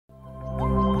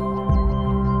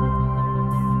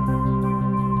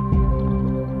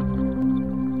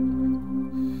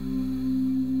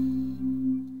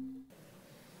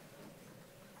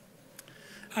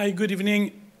Hi, good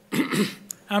evening.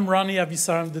 I'm Rani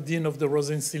Avisar, I'm the Dean of the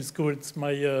Rosenstiel School. It's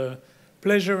my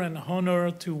pleasure and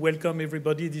honor to welcome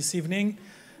everybody this evening,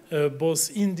 both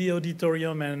in the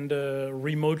auditorium and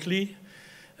remotely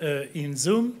in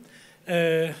Zoom.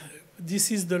 This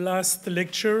is the last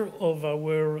lecture of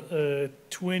our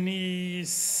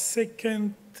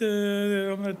 22nd,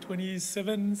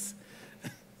 27th,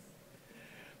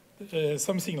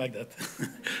 something like that.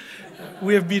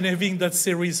 We have been having that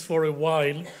series for a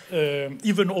while,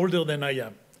 even older than I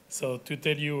am, so to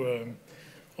tell you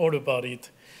all about it.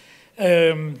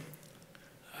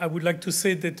 I would like to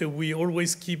say that we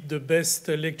always keep the best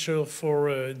lecture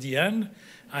for the end.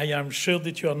 I am sure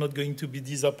that you are not going to be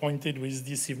disappointed with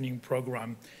this evening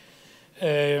program.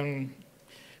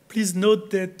 Please note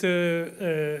that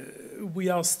we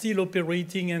are still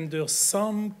operating under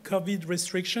some COVID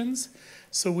restrictions,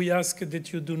 so we ask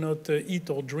that you do not eat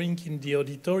or drink in the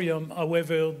auditorium.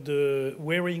 However, the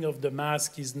wearing of the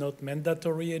mask is not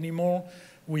mandatory anymore.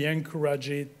 We encourage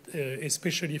it,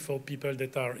 especially for people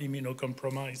that are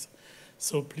immunocompromised.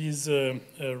 So please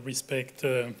respect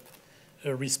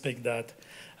that.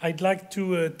 I'd like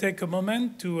to take a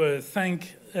moment to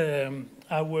thank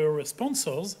our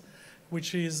sponsors,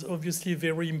 which is obviously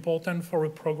very important for a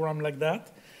program like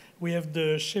that. We have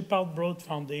the Shepard Broad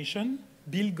Foundation,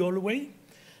 Bill Galway,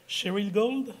 Cheryl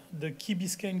Gold, the Key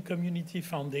Biscayne Community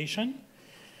Foundation,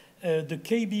 the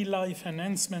KB Life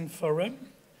Enhancement Forum,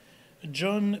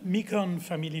 John Micon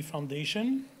Family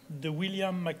Foundation, the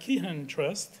William McKeon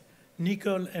Trust,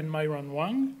 Nicole and Myron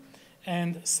Wang,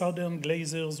 and Southern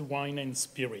Glazers Wine and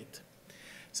Spirit.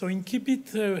 So in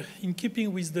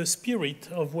keeping with the spirit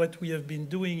of what we have been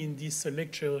doing in this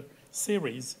lecture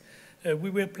series, we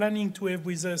were planning to have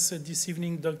with us this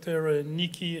evening Dr.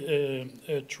 Nikki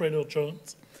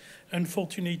Traylor-Jones.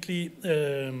 Unfortunately,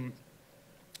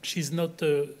 she's not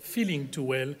feeling too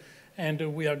well,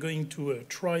 and we are going to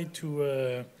try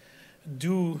to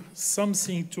do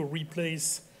something to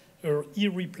replace her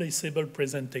irreplaceable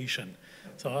presentation.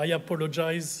 So I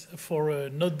apologize for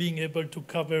not being able to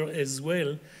cover as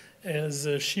well as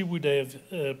she would have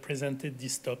presented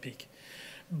this topic.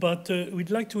 But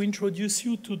we'd like to introduce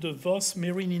you to the Voss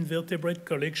Marine Invertebrate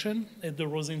Collection at the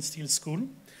Rosenstiel School.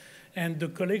 And the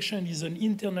collection is an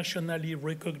internationally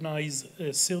recognized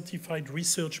certified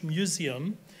research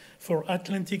museum for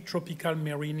Atlantic tropical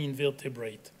marine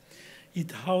invertebrate.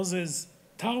 It houses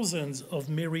thousands of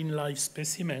marine life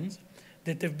specimens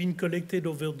that have been collected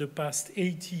over the past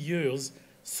 80 years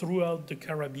throughout the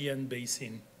Caribbean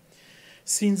basin.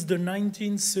 Since the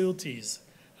 1930s,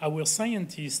 our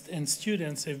scientists and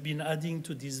students have been adding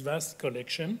to this vast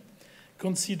collection,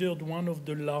 considered one of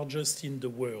the largest in the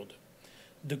world.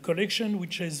 The collection,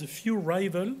 which has a few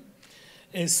rivals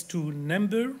as to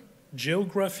number,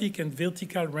 geographic and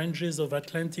vertical ranges of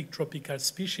Atlantic tropical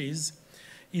species,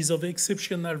 is of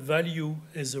exceptional value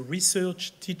as a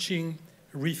research, teaching,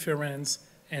 reference,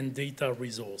 and data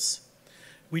resource.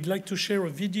 We'd like to share a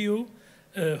video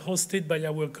hosted by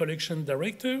our collection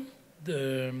director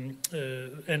and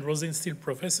Rosenstiel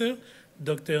professor,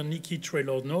 Dr. Nikki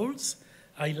Traylor-Jones,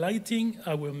 highlighting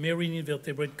our marine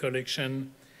invertebrate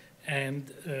collection.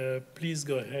 And please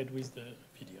go ahead with the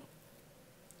video.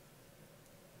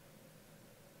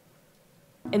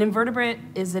 An invertebrate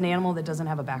is an animal that doesn't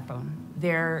have a backbone.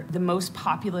 They're the most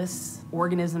populous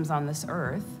organisms on this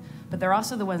earth, but they're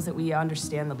also the ones that we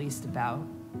understand the least about.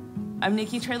 I'm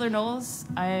Nikki Traylor-Jones.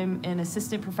 I'm an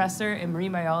assistant professor in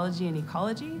marine biology and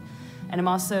ecology, and I'm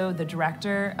also the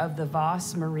director of the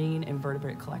Voss Marine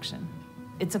Invertebrate Collection.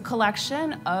 It's a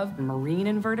collection of marine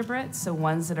invertebrates, so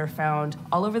ones that are found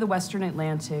all over the Western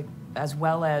Atlantic as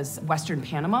well as Western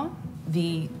Panama.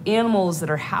 The animals that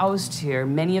are housed here,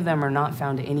 many of them are not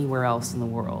found anywhere else in the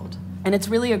world. And it's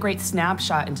really a great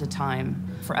snapshot into time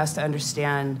for us to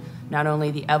understand not only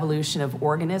the evolution of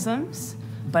organisms,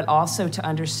 but also to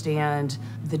understand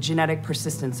the genetic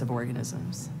persistence of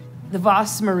organisms. The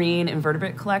Voss Marine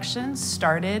Invertebrate Collection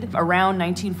started around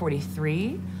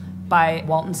 1943 by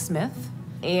Walton Smith.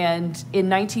 And in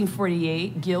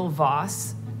 1948, Gil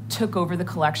Voss took over the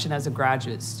collection as a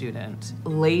graduate student.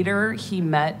 Later, he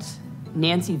met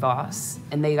Nancy Voss,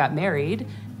 and they got married,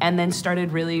 and then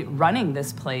started really running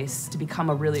this place to become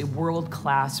a really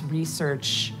world-class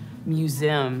research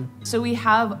museum. So we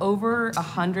have over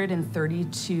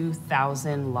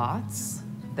 132,000 lots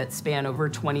that span over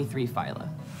 23 phyla.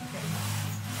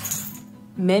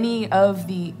 Many of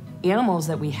the animals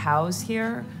that we house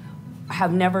here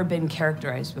have never been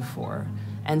characterized before.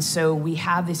 And so we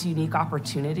have this unique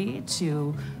opportunity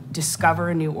to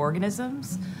discover new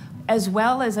organisms, as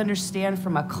well as understand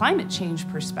from a climate change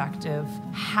perspective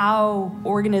how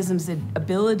organisms'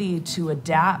 ability to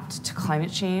adapt to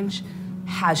climate change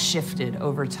has shifted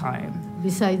over time.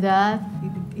 Besides that,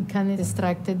 it can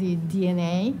extract the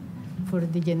DNA for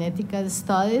the genetical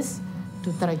studies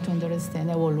to try to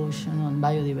understand evolution on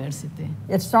biodiversity.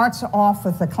 It starts off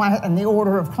with in the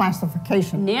order of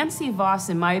classification. Nancy Voss,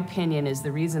 in my opinion, is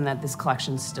the reason that this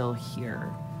collection's still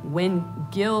here. When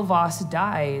Gil Voss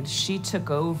died, she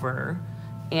took over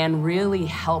and really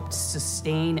helped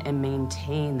sustain and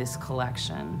maintain this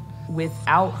collection.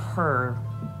 Without her,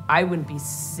 I wouldn't be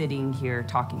sitting here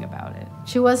talking about it.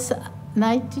 She was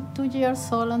 92 years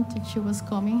old until she was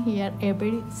coming here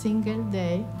every single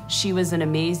day. She was an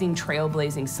amazing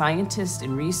trailblazing scientist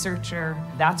and researcher.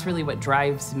 That's really what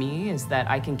drives me, is that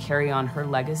I can carry on her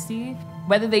legacy.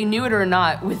 Whether they knew it or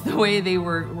not, with the way they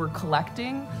were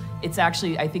collecting, it's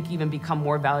actually, I think, even become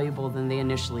more valuable than they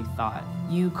initially thought.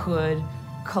 You could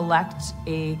collect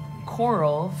a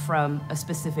coral from a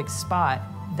specific spot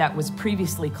that was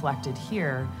previously collected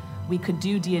here. We could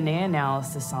do DNA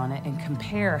analysis on it and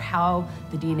compare how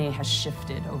the DNA has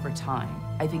shifted over time.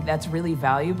 I think that's really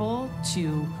valuable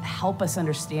to help us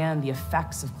understand the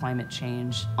effects of climate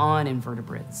change on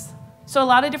invertebrates. So a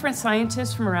lot of different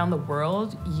scientists from around the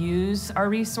world use our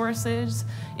resources,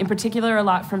 in particular a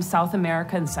lot from South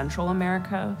America and Central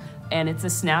America, and it's a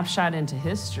snapshot into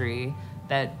history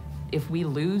that if we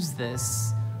lose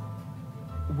this,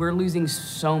 we're losing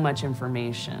so much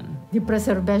information. The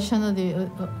preservation of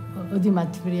the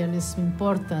material is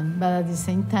important, but at the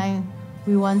same time,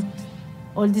 we want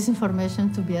all this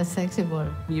information to be accessible.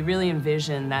 We really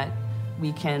envision that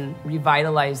we can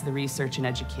revitalize the research and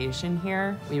education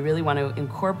here. We really want to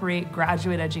incorporate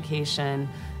graduate education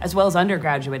as well as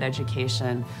undergraduate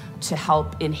education to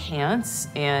help enhance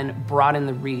and broaden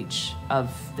the reach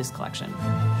of this collection.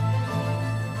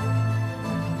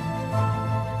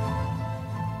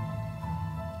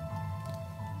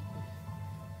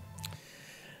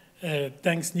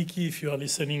 Thanks, Nikki, if you are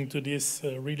listening to this.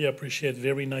 Really appreciate,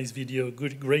 very nice video,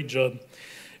 great job.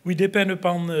 We depend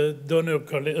upon donor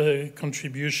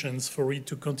contributions for it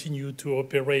to continue to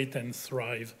operate and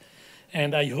thrive.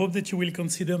 And I hope that you will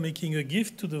consider making a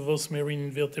gift to the Voss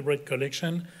Marine Invertebrate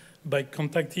Collection by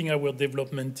contacting our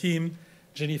development team,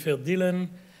 Jennifer Dillon,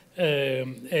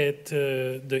 at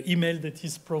the email that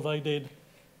is provided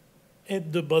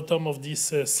at the bottom of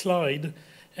this slide,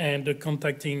 and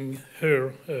contacting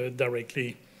her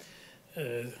directly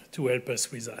to help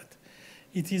us with that.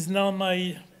 It is now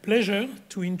my pleasure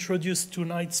to introduce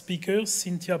tonight's speaker,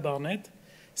 Cynthia Barnett.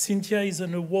 Cynthia is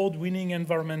an award-winning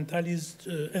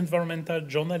environmental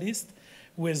journalist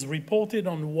who has reported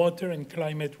on water and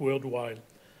climate worldwide.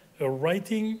 Her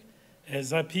writing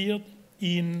has appeared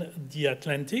in The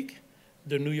Atlantic,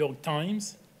 the New York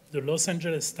Times, the Los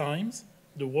Angeles Times,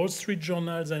 the Wall Street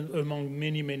Journal, and among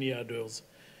many, many others.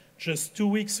 Just 2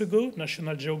 weeks ago,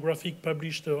 National Geographic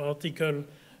published an article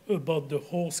about the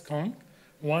horse conch,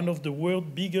 one of the world's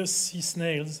biggest sea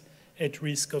snails at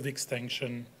risk of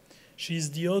extinction. She is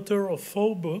the author of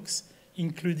 4 books,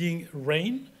 including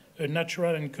Rain, A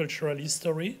Natural and Cultural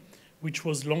History, which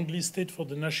was longlisted for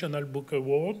the National Book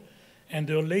Award, and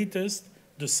her latest,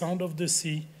 The Sound of the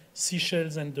Sea,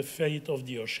 Seashells and the Fate of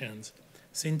the Oceans.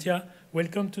 Cynthia,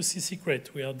 welcome to Sea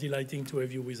Secret. We are delighted to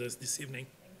have you with us this evening.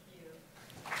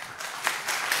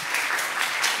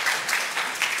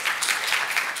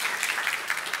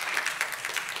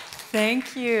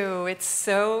 Thank you. It's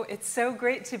so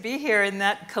great to be here, and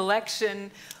that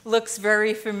collection looks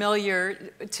very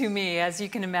familiar to me. As you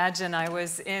can imagine, I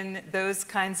was in those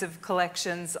kinds of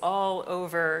collections all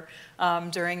over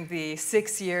during the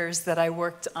 6 years that I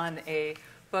worked on a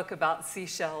book about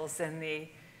seashells and the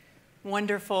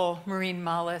wonderful marine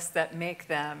mollusks that make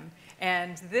them.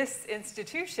 And this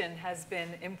institution has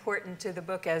been important to the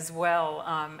book as well,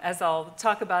 as I'll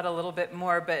talk about a little bit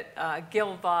more. But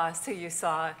Gil Voss, who you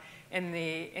saw in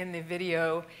the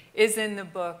video, is in the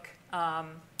book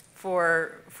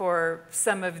for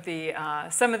some of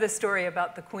the story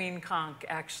about the queen conch.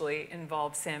 Actually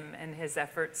involves him and his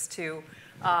efforts to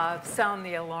sound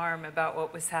the alarm about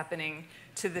what was happening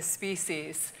to the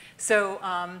species. So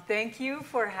thank you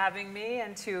for having me,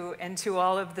 and to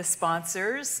all of the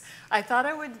sponsors. I thought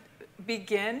I would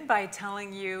begin by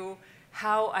telling you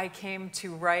how I came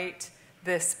to write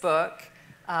this book.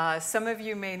 Some of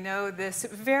you may know this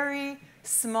very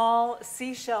small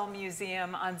seashell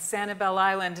museum on Sanibel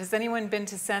Island. Has anyone been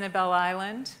to Sanibel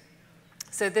Island?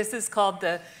 So this is called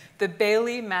the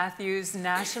Bailey Matthews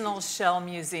National Shell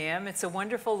Museum. It's a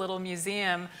wonderful little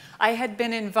museum. I had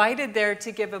been invited there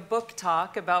to give a book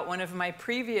talk about one of my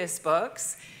previous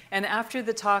books, And after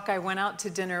the talk, I went out to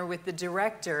dinner with the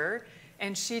director,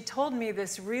 and she told me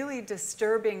this really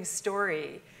disturbing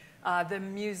story. The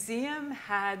museum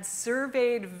had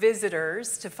surveyed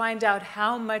visitors to find out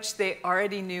how much they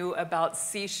already knew about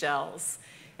seashells.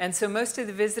 And so most of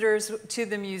the visitors to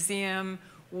the museum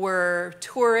were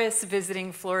tourists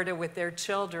visiting Florida with their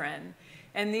children.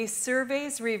 And these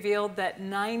surveys revealed that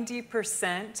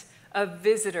 90% of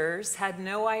visitors had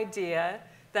no idea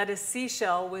that a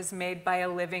seashell was made by a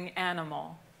living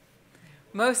animal.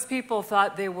 Most people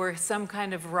thought they were some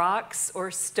kind of rocks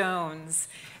or stones.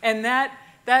 And that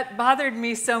bothered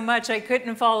me so much I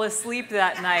couldn't fall asleep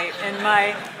that night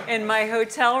in my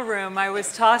hotel room. I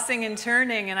was tossing and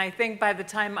turning, and I think by the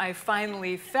time I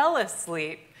finally fell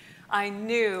asleep, I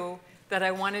knew that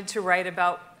I wanted to write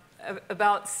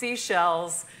about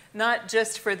seashells, not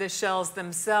just for the shells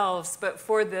themselves, but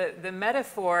for the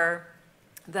metaphor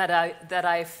that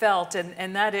I felt,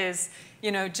 and that is,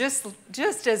 you know,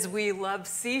 just as we love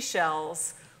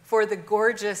seashells for the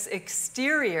gorgeous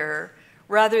exterior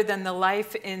rather than the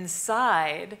life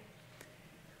inside.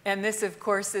 And this, of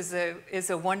course, is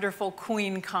a wonderful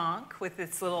queen conch with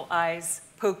its little eyes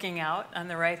poking out on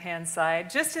the right-hand side.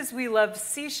 Just as we love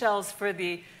seashells for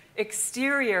the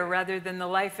exterior rather than the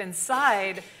life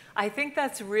inside, I think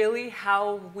that's really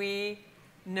how we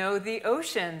know the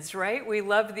oceans, right? We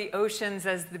love the oceans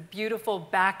as the beautiful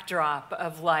backdrop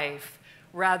of life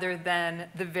rather than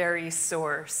the very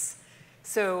source.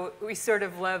 So we sort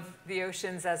of love the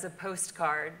oceans as a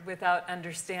postcard without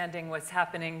understanding what's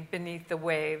happening beneath the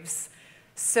waves.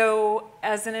 So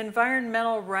as an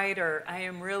environmental writer, I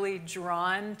am really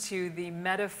drawn to the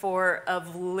metaphor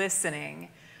of listening.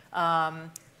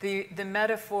 The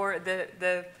metaphor,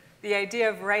 the idea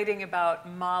of writing about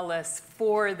mollusks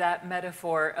for that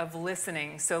metaphor of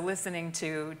listening. So listening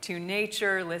to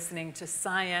nature, listening to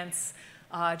science,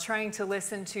 trying to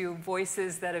listen to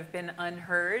voices that have been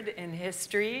unheard in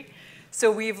history. So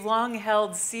we've long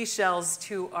held seashells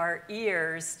to our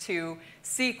ears to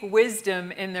seek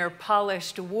wisdom in their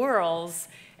polished whorls.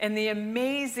 And the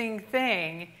amazing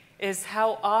thing is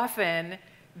how often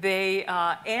they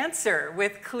answer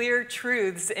with clear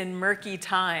truths in murky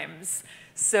times.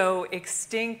 So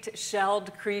extinct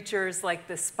shelled creatures like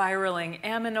the spiraling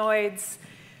ammonoids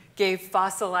gave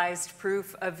fossilized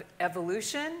proof of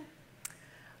evolution.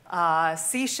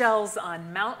 Seashells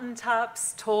on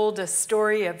mountaintops told a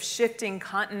story of shifting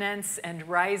continents and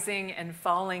rising and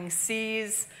falling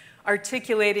seas,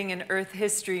 articulating an Earth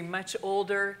history much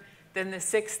older than the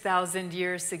 6,000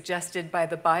 years suggested by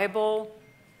the Bible.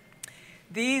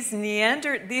 These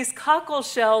cockle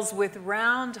shells with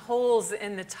round holes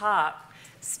in the top,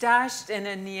 stashed in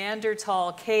a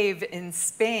Neanderthal cave in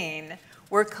Spain,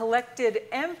 were collected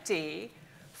empty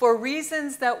for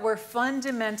reasons that were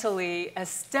fundamentally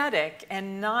aesthetic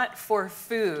and not for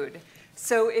food.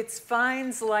 So it's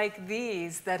finds like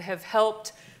these that have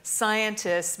helped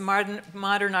scientists,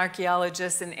 modern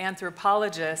archaeologists and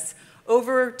anthropologists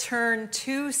overturn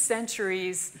 2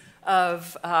 centuries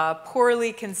of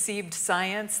poorly conceived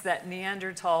science that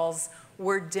Neanderthals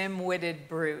were dim-witted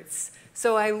brutes.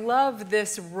 So I love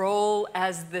this role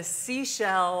as the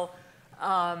seashell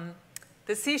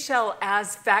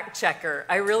as fact checker.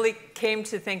 I really came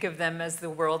to think of them as the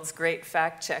world's great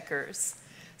fact checkers.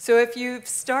 So if you've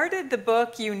started the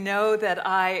book, you know that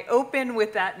I open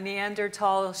with that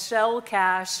Neanderthal shell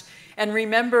cache and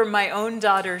remember my own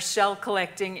daughter's shell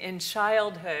collecting in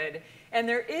childhood. And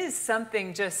there is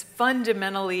something just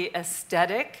fundamentally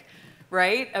aesthetic,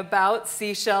 right, about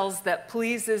seashells that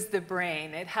pleases the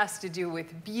brain. It has to do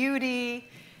with beauty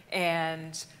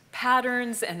and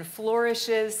patterns and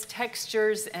flourishes,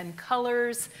 textures and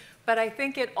colors, but I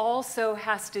think it also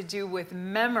has to do with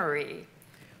memory,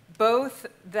 both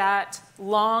that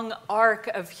long arc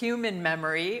of human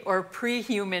memory or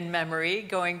pre-human memory,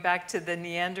 going back to the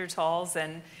Neanderthals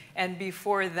and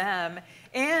before them,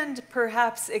 and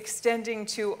perhaps extending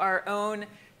to our own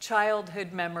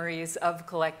childhood memories of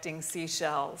collecting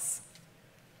seashells.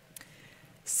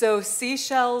 So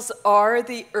seashells are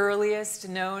the earliest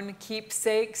known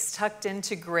keepsakes tucked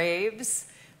into graves.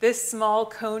 This small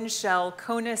cone shell,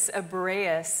 Conus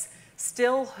abreus,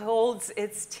 still holds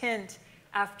its tint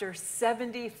after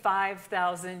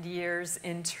 75,000 years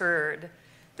interred.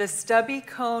 The stubby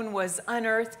cone was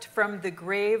unearthed from the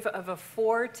grave of a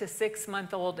 4 to 6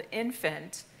 month old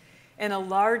infant in a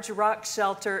large rock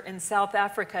shelter in South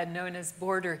Africa known as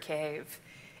Border Cave.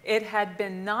 It had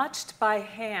been notched by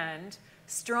hand,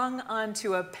 strung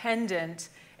onto a pendant,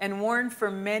 and worn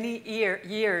for many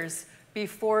years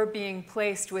before being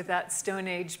placed with that Stone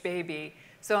Age baby.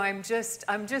 So I'm just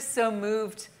so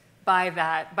moved by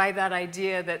that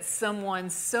idea that someone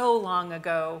so long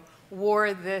ago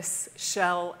wore this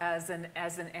shell as an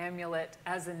amulet,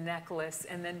 as a necklace,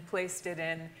 and then placed it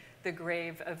in the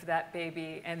grave of that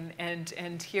baby.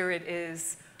 And here it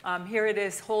is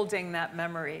holding that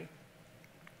memory.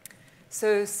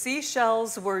 So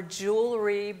seashells were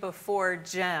jewelry before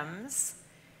gems,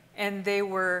 and they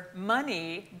were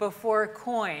money before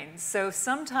coins. So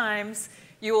sometimes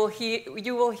you will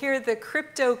hear the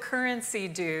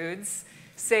cryptocurrency dudes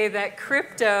say that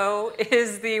crypto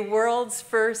is the world's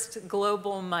first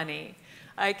global money.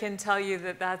 I can tell you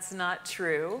that that's not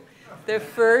true. The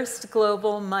first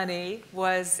global money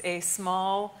was a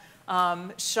small,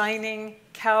 shining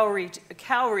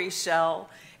cowrie shell.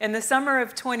 In the summer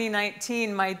of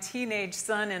 2019, my teenage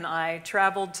son and I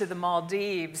traveled to the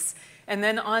Maldives and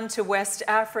then on to West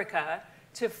Africa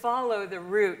to follow the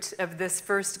route of this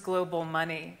first global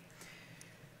money.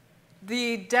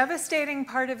 The devastating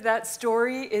part of that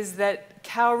story is that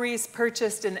cowries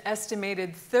purchased an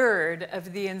estimated third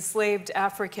of the enslaved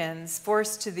Africans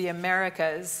forced to the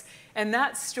Americas. And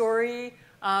that story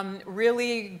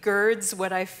really girds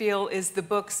what I feel is the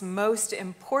book's most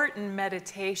important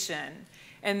meditation.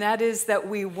 And that is that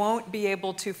we won't be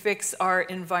able to fix our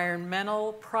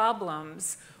environmental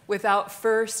problems without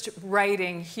first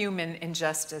righting human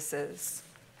injustices.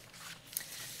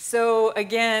 So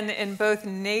again, in both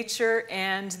nature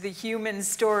and the human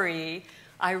story,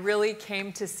 I really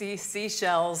came to see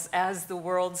seashells as the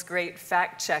world's great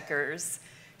fact checkers.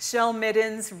 Shell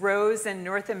middens rose in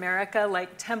North America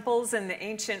like temples in the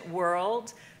ancient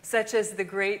world, such as the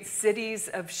great cities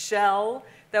of shell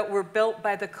that were built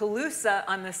by the Calusa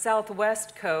on the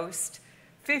southwest coast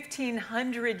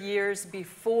 1,500 years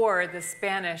before the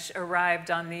Spanish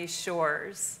arrived on these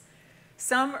shores.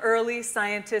 Some early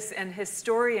scientists and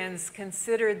historians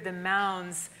considered the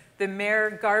mounds the mere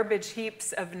garbage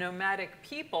heaps of nomadic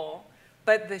people,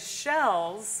 but the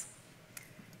shells,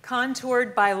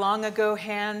 contoured by long ago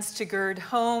hands to gird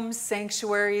homes,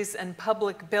 sanctuaries, and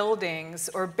public buildings,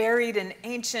 or buried in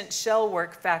ancient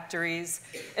shellwork factories,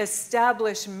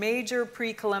 established major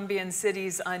pre-Columbian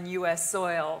cities on US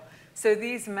soil. So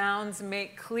these mounds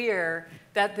make clear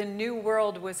that the New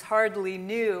World was hardly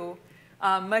new,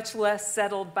 much less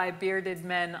settled by bearded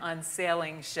men on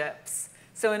sailing ships.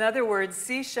 So in other words,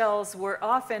 seashells were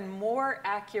often more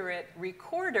accurate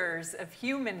recorders of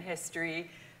human history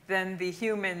than the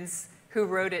humans who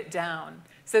wrote it down.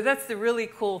 So that's the really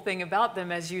cool thing about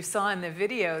them. As you saw in the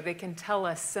video, they can tell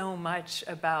us so much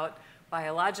about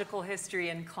biological history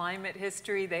and climate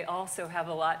history. They also have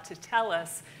a lot to tell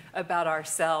us about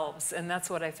ourselves, and that's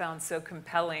what I found so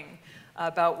compelling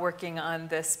about working on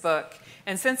this book.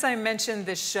 And since I mentioned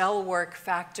the shell work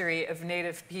factory of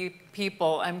Native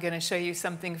people, I'm going to show you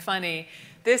something funny.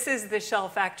 This is the shell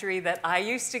factory that I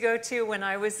used to go to when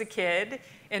I was a kid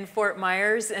in Fort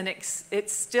Myers, and it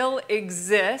still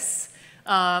exists.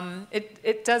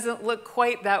 It doesn't look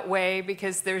quite that way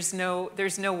because there's no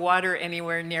water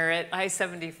anywhere near it.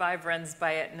 I-75 runs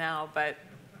by it now, but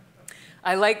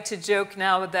I like to joke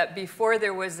now that before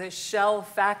there was a shell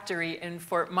factory in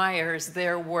Fort Myers,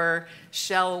 there were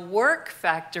shell work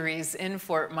factories in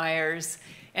Fort Myers,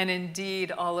 and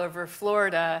indeed all over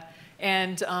Florida.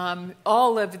 And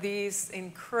all of these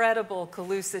incredible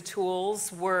Calusa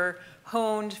tools were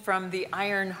honed from the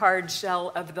iron-hard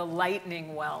shell of the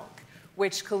lightning whelk,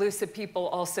 which Calusa people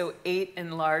also ate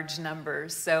in large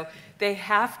numbers. So they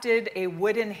hafted a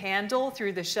wooden handle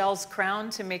through the shell's crown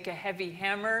to make a heavy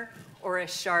hammer or a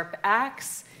sharp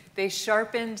axe. They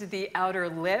sharpened the outer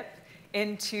lip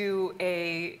into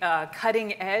a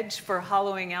cutting edge for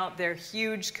hollowing out their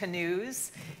huge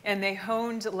canoes, and they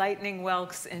honed lightning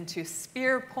whelks into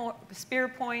spear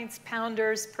points,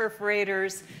 pounders,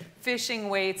 perforators, fishing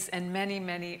weights, and many,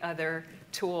 many other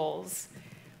tools.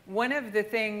 One of the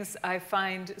things I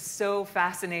find so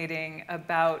fascinating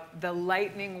about the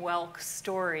lightning whelk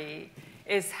story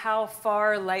is how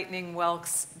far lightning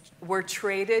whelks were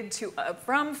traded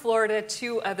from Florida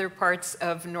to other parts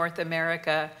of North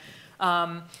America.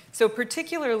 So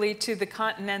particularly to the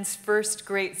continent's first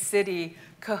great city,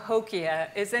 Cahokia.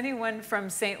 Is anyone from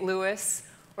St. Louis,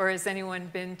 or has anyone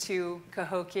been to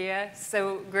Cahokia?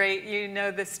 So great, you know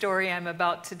the story I'm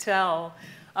about to tell.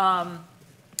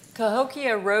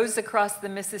 Cahokia rose across the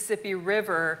Mississippi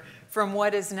River from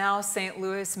what is now St.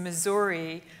 Louis,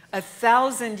 Missouri,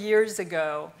 1,000 years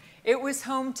ago. It was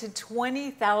home to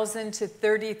 20,000 to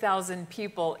 30,000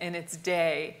 people in its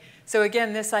day. So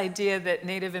again, this idea that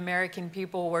Native American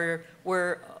people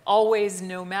were always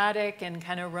nomadic and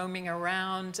kind of roaming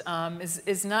around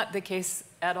is not the case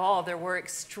at all. There were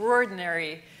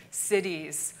extraordinary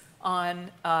cities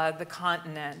on the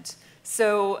continent.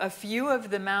 So a few of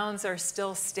the mounds are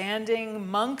still standing.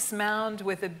 Monk's Mound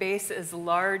with a base as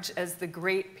large as the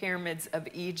Great Pyramids of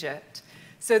Egypt.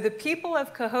 So the people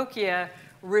of Cahokia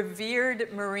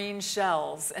revered marine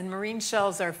shells, and marine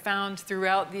shells are found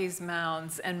throughout these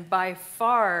mounds, and by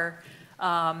far,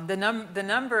 the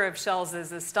number of shells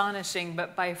is astonishing,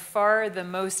 but by far the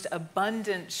most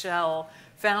abundant shell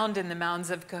found in the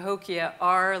mounds of Cahokia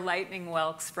are lightning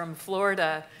whelks from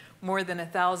Florida, more than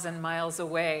 1,000 miles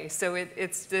away. So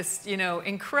it's this,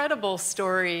 incredible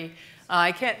story.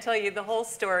 I can't tell you the whole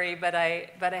story, but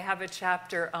I have a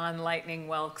chapter on lightning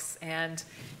whelks and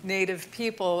native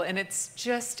people, and it's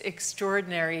just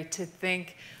extraordinary to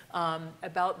think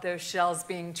about those shells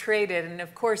being traded. And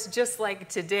of course, just like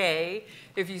today,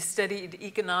 if you studied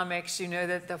economics, you know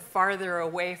that the farther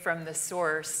away from the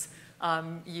source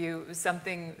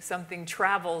something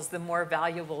travels, the more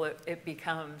valuable it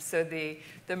becomes. So the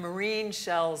marine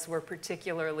shells were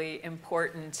particularly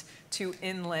important to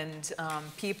inland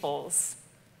peoples.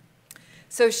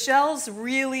 So shells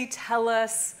really tell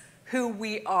us who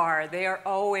we are. They are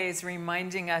always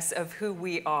reminding us of who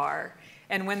we are.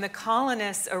 And when the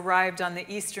colonists arrived on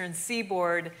the eastern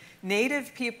seaboard,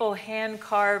 native people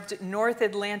hand-carved North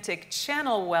Atlantic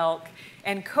channel whelk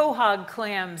and quahog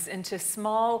clams into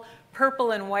small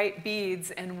purple and white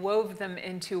beads and wove them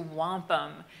into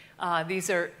wampum. These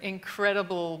are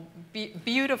incredible,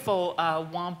 beautiful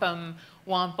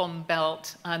wampum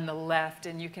belt on the left,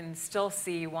 and you can still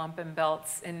see wampum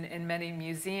belts in many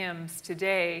museums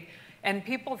today. And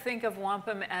people think of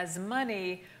wampum as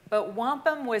money, but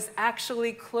wampum was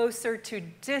actually closer to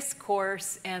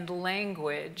discourse and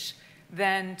language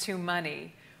than to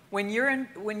money. When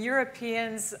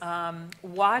Europeans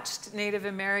watched Native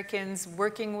Americans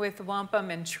working with wampum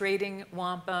and trading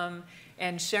wampum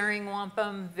and sharing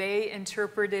wampum, they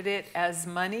interpreted it as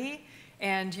money,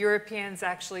 and Europeans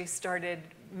actually started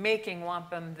making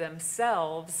wampum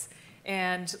themselves.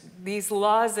 And these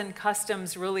laws and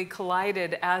customs really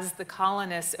collided as the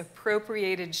colonists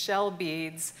appropriated shell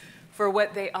beads for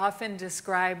what they often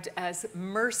described as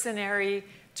mercenary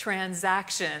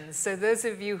transactions. So those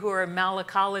of you who are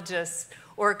malacologists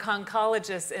or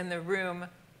conchologists in the room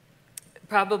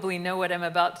probably know what I'm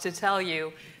about to tell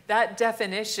you. That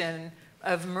definition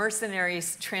of mercenary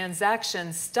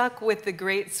transactions stuck with the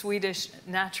great Swedish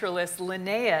naturalist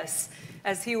Linnaeus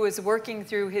as he was working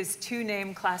through his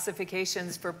two-name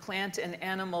classifications for plant and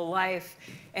animal life,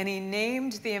 and he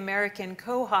named the American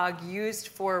quahog used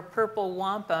for purple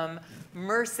wampum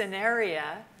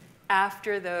mercenaria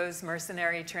after those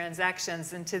mercenary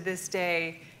transactions, and to this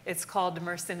day, it's called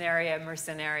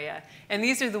mercenaria. And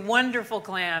these are the wonderful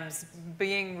clams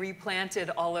being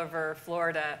replanted all over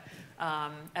Florida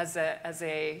as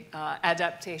a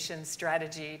adaptation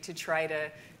strategy to try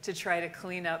to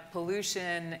clean up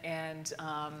pollution and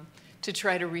to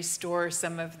try to restore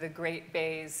some of the Great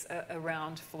Bays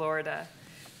around Florida.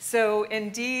 So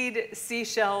indeed,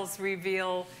 seashells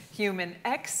reveal human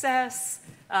excess.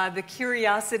 The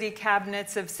curiosity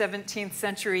cabinets of 17th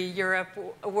century Europe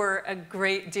were a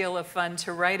great deal of fun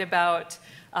to write about.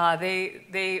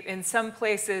 In some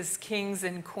places, kings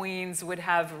and queens would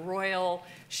have royal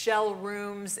shell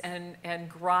rooms and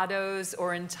grottos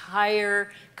or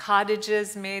entire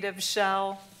cottages made of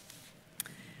shell.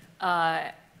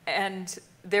 And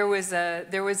there was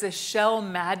a shell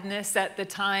madness at the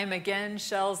time. Again,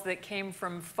 shells that came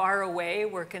from far away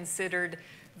were considered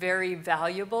very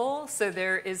valuable. So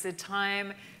there's a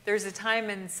time in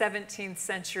 17th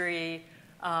century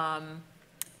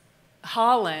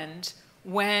Holland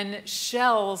when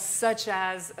shells such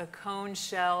as a cone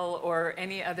shell or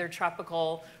any other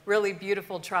really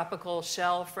beautiful tropical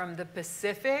shell from the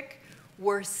Pacific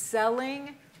were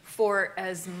selling for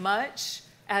as much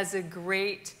as a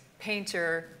great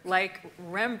painter like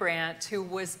Rembrandt, who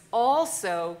was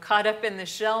also caught up in the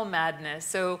shell madness.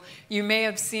 So you may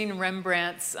have seen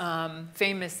Rembrandt's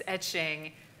famous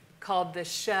etching called The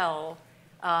Shell.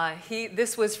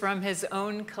 This was from his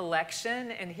own collection,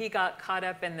 and he got caught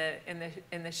up in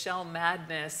the shell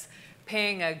madness,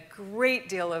 paying a great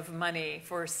deal of money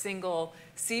for single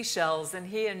seashells. And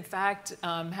he, in fact,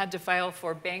 had to file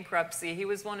for bankruptcy. He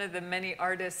was one of the many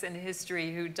artists in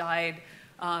history who died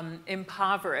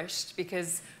impoverished,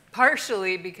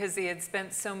 partially because he had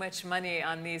spent so much money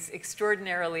on these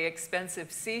extraordinarily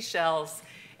expensive seashells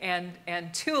and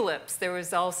tulips.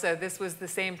 This was the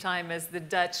same time as the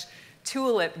Dutch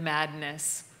tulip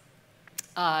madness.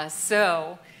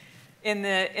 So in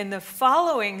the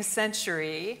following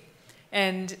century,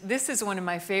 and this is one of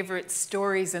my favorite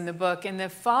stories in the book, in the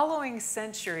following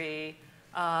century,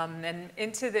 And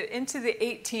into the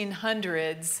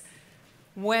 1800s,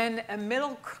 when a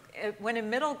middle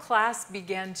class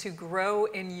began to grow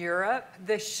in Europe,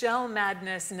 the shell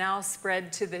madness now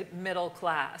spread to the middle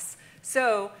class.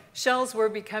 So shells were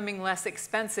becoming less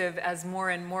expensive as more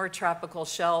and more tropical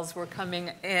shells were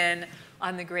coming in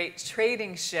on the great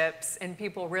trading ships, and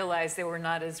people realized they were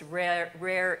not as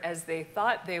rare as they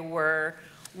thought they were.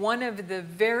 One of the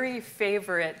very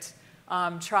favorite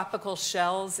tropical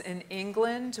shells in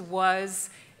England was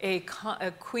a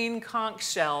queen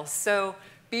conch shell. So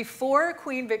before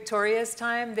Queen Victoria's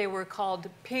time, they were called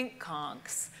pink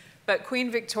conchs, but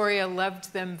Queen Victoria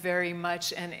loved them very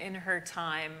much, and in her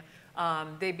time,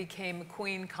 they became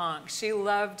queen conch. She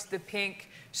loved the pink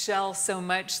shell so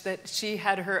much that she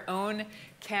had her own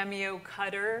cameo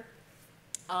cutter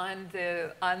on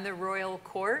the royal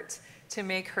court to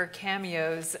make her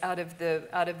cameos out of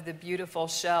the beautiful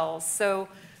shells. So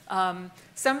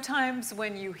sometimes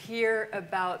when you hear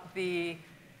about the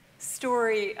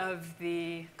story of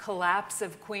the collapse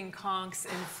of queen conchs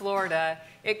in Florida,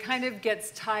 it kind of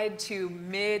gets tied to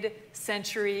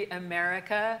mid-century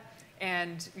America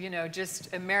and, you know,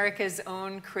 just America's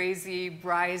own crazy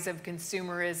rise of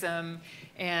consumerism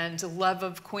and love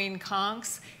of queen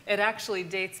conchs. It actually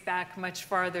dates back much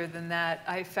farther than that.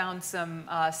 I found some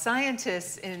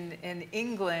scientists in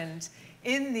England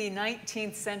in the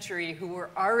 19th century who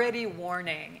were already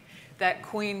warning that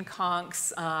queen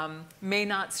conchs may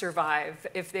not survive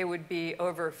if they would be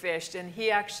overfished. And he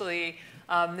actually,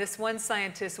 this one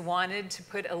scientist wanted to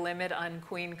put a limit on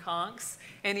queen conchs,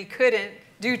 and he couldn't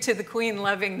due to the queen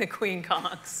loving the queen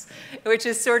conchs, which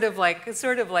is sort of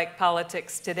like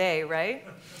politics today, right?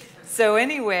 So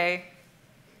anyway,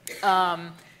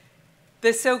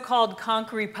 the so-called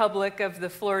conch republic of the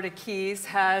Florida Keys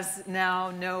has now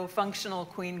no functional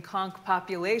queen conch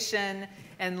population,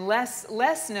 and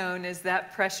less known is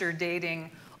that pressure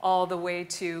dating all the way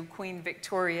to Queen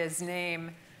Victoria's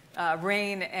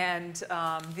reign and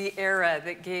the era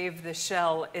that gave the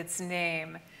shell its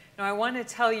name. Now, I want to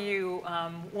tell you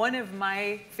one of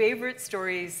my favorite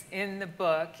stories in the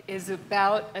book is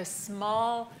about a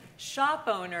small shop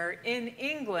owner in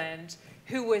England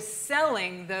who was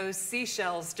selling those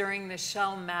seashells during the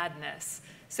shell madness.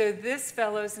 So this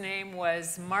fellow's name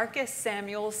was Marcus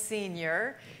Samuel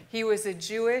Sr. He was a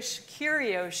Jewish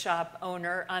curio shop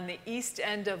owner on the East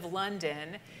End of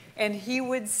London, and he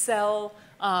would sell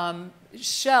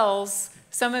shells.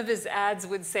 Some of his ads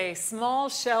would say, small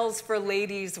shells for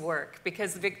ladies' work,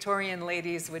 because Victorian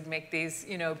ladies would make these,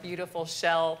 you know, beautiful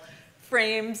shell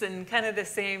frames, and kind of the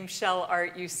same shell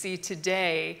art you see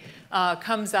today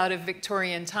comes out of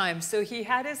Victorian times. So he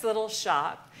had his little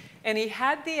shop, and he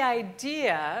had the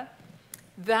idea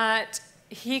that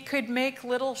he could make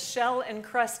little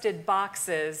shell-encrusted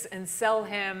boxes and sell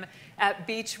him at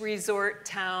beach resort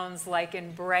towns like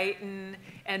in Brighton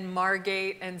and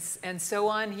Margate and so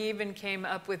on. He even came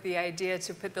up with the idea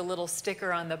to put the little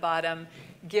sticker on the bottom,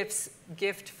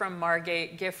 gift from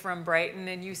Margate, gift from Brighton,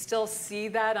 and you still see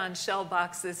that on shell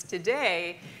boxes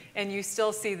today, and you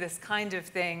still see this kind of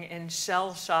thing in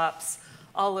shell shops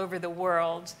all over the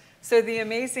world. So the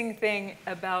amazing thing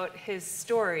about his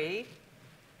story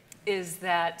is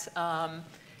that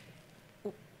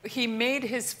he made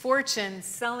his fortune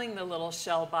selling the little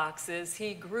shell boxes.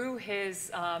 He grew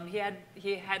his,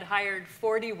 he had hired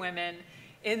 40 women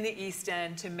in the East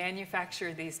End to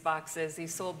manufacture these boxes. He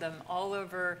sold them all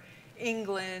over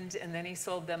England, and then he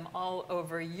sold them all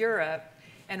over Europe.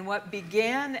 And what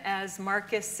began as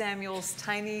Marcus Samuel's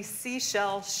tiny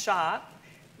seashell shop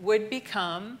would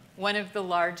become one of the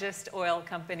largest oil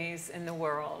companies in the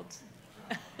world.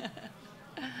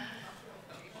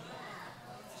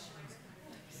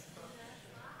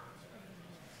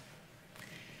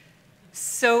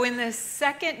 So in the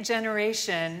second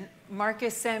generation,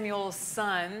 Marcus Samuel's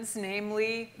sons,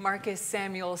 namely Marcus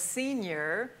Samuel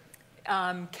Sr.,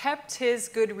 kept his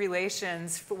good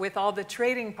relations with all the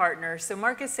trading partners. So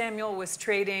Marcus Samuel was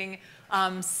trading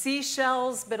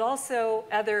seashells, but also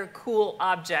other cool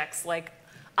objects like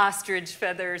ostrich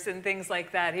feathers and things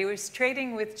like that. He was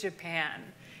trading with Japan,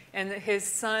 and his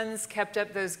sons kept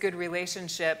up those good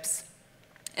relationships,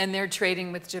 and they're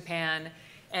trading with Japan.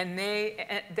 And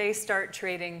they start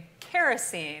trading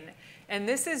kerosene. And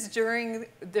this is during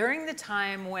the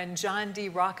time when John D.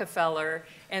 Rockefeller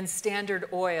and Standard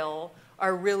Oil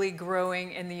are really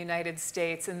growing in the United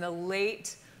States in the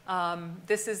late,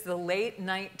 this is the late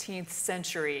 19th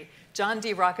century. John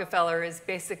D. Rockefeller is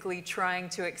basically trying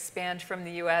to expand from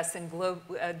the US and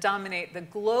dominate the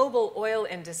global oil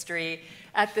industry.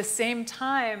 At the same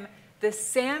time, the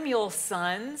Samuel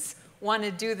sons want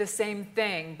to do the same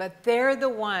thing, but they're the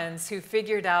ones who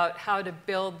figured out how to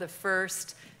build the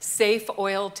first safe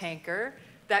oil tanker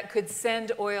that could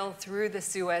send oil through the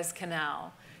Suez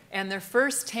Canal. And their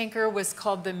first tanker was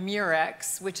called the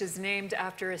Murex, which is named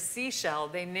after a seashell.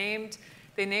 They named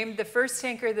the first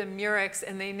tanker the Murex,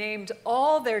 and they named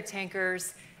all their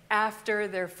tankers after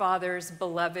their father's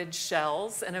beloved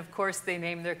shells. And of course, they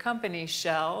named their company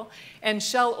Shell. And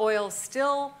Shell Oil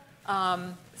still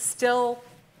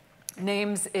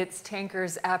names its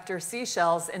tankers after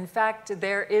seashells. In fact,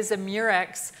 there is a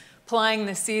Murex plying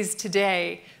the seas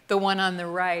today. The one on the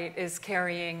right is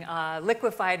carrying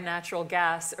liquefied natural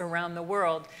gas around the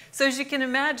world. So as you can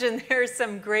imagine, there's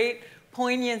some great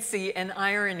poignancy and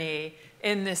irony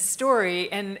in this story.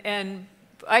 And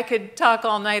I could talk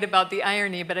all night about the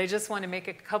irony, but I just want to make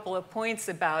a couple of points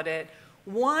about it.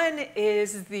 One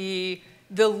is the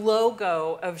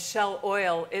logo of Shell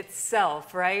Oil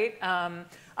itself, right?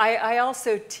 I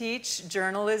also teach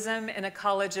journalism in a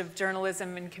College of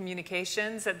Journalism and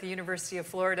Communications at the University of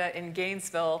Florida in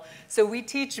Gainesville. So we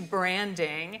teach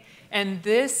branding, and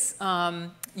this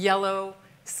yellow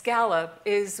scallop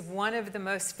is one of the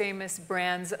most famous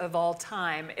brands of all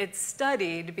time. It's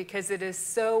studied because it is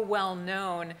so well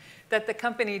known that the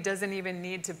company doesn't even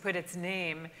need to put its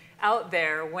name out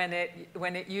there when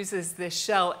it uses this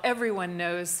shell. Everyone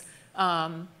knows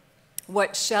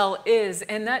what Shell is.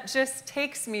 And that just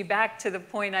takes me back to the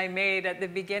point I made at the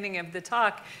beginning of the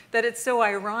talk, that it's so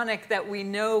ironic that we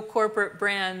know corporate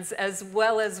brands as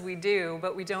well as we do,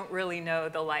 but we don't really know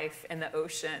the life in the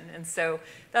ocean. And so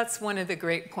that's one of the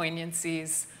great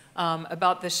poignancies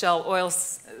about the Shell Oil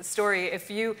story. If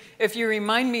you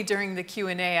remind me during the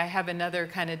Q&A, I have another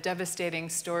kind of devastating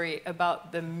story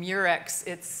about the Murex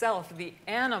itself, the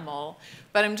animal.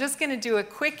 But I'm just going to do a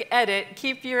quick edit.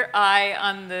 Keep your eye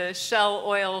on the Shell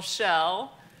Oil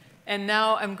shell. And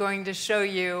now I'm going to show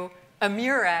you a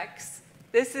Murex.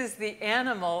 This is the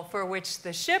animal for which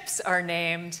the ships are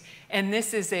named. And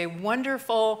this is a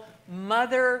wonderful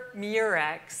mother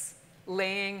Murex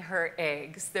laying her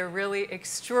eggs. They're really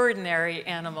extraordinary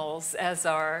animals, as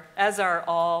are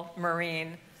all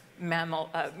marine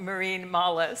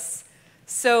mollusks.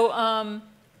 So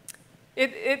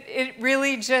it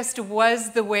really just was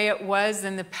the way it was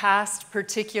in the past,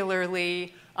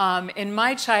 particularly in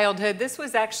my childhood. This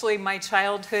was actually my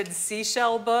childhood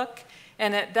seashell book,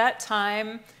 and at that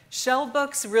time, shell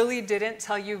books really didn't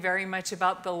tell you very much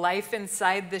about the life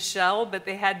inside the shell, but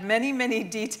they had many, many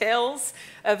details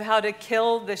of how to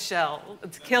kill the shell,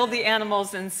 to kill the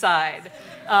animals inside.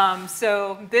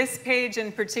 So this page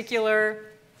in particular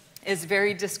is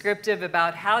very descriptive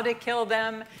about how to kill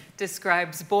them,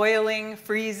 describes boiling,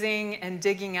 freezing, and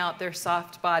digging out their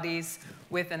soft bodies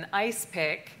with an ice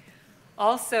pick.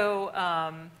 Also,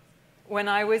 when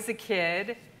I was a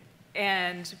kid,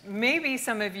 and maybe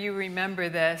some of you remember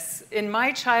this, in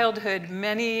my childhood,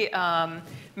 many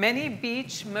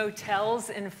beach motels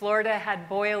in Florida had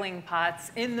boiling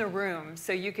pots in the room,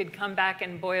 so you could come back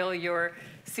and boil your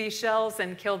seashells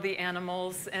and kill the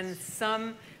animals. And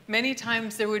many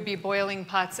times there would be boiling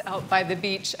pots out by the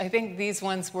beach. I think these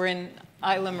ones were in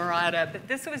Isla Morada, but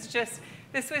this was just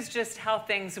how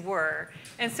things were.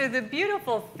 And so the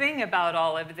beautiful thing about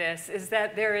all of this is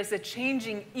that there is a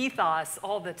changing ethos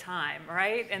all the time,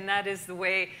 right? And that is the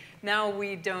way now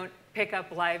we don't pick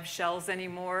up live shells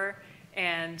anymore.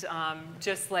 And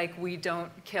just like we don't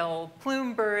kill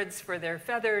plume birds for their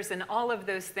feathers and all of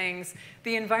those things,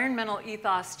 the environmental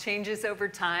ethos changes over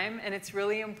time, and it's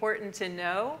really important to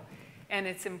know. And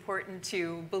it's important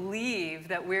to believe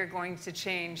that we're going to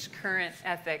change current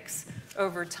ethics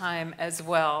over time as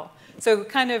well. So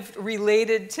kind of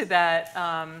related to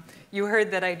that, you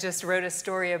heard that I just wrote a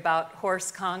story about horse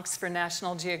conchs for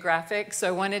National Geographic. So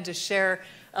I wanted to share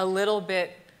a little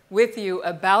bit with you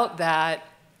about that.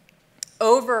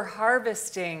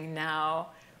 Over-harvesting now,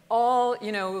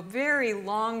 very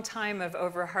long time of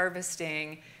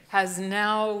over-harvesting has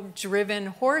now driven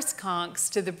horse conchs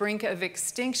to the brink of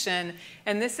extinction.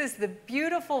 And this is the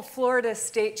beautiful Florida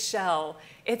state shell.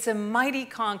 It's a mighty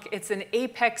conch. It's an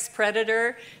apex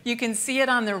predator. You can see it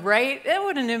on the right.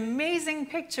 What an amazing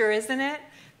picture, isn't it?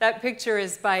 That picture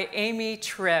is by Amy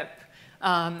Tripp,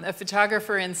 a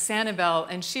photographer in Sanibel,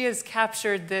 and she has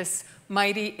captured this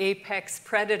mighty apex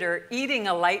predator eating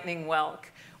a lightning whelk,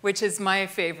 which is my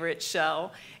favorite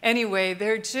shell. Anyway,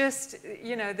 they're just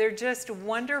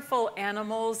wonderful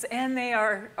animals, and they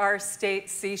are our state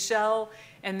seashell,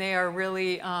 and they are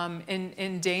really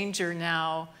in danger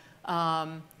now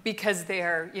because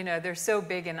they're so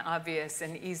big and obvious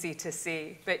and easy to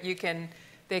see. But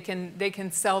they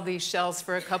can sell these shells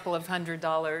for a couple of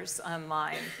 $100s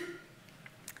online.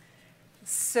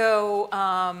 So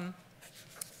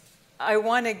I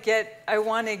want to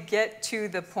get to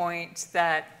the point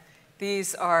that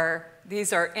these are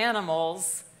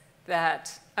animals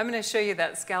that I'm going to show you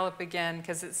that scallop again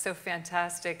because it's so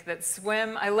fantastic, that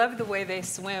swim. I love the way they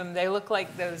swim. They look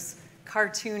like those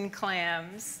cartoon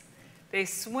clams. They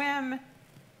swim,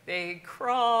 they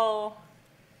crawl,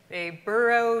 they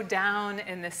burrow down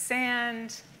in the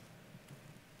sand,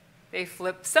 they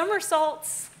flip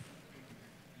somersaults,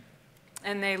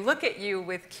 and they look at you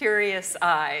with curious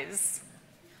eyes.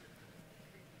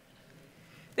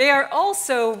 They are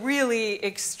also really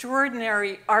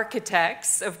extraordinary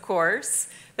architects, of course,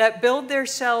 that build their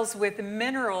shells with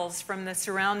minerals from the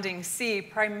surrounding sea,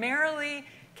 primarily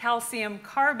calcium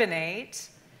carbonate,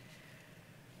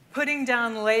 putting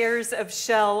down layers of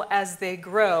shell as they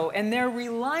grow. And their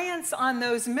reliance on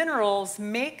those minerals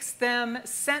makes them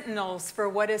sentinels for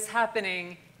what is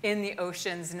happening in the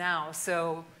oceans now.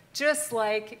 So just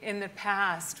like in the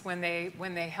past when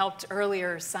they helped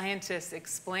earlier scientists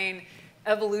explain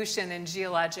evolution and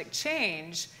geologic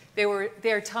change,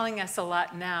 they're telling us a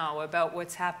lot now about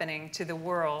what's happening to the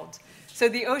world. So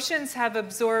the oceans have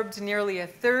absorbed nearly a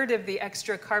third of the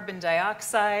extra carbon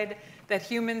dioxide that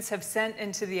humans have sent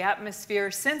into the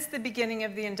atmosphere since the beginning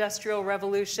of the Industrial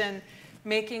Revolution,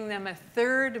 making them a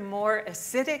third more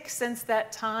acidic since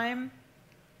that time.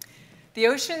 The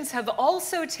oceans have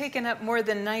also taken up more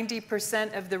than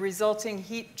 90% of the resulting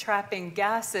heat-trapping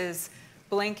gases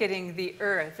blanketing the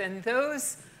Earth. And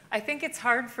those, I think it's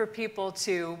hard for people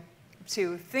to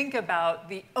think about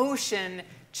the ocean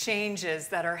changes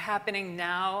that are happening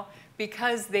now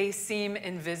because they seem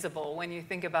invisible when you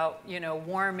think about,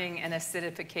 warming and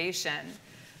acidification.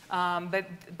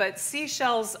 But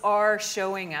seashells are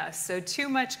showing us. So too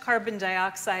much carbon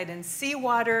dioxide in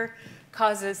seawater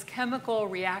causes chemical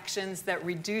reactions that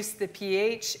reduce the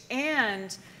pH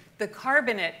and the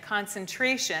carbonate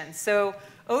concentration. So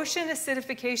ocean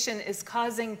acidification is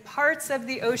causing parts of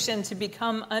the ocean to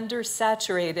become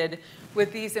undersaturated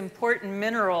with these important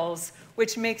minerals,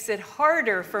 which makes it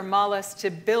harder for mollusks to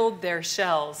build their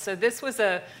shells. So this was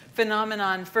a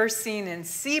phenomenon first seen in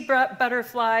sea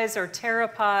butterflies or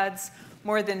pteropods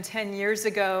more than 10 years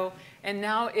ago, and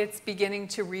now it's beginning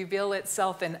to reveal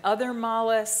itself in other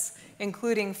mollusks,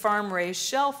 including farm-raised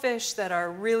shellfish that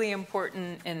are really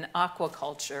important in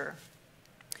aquaculture.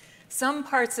 Some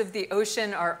parts of the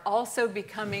ocean are also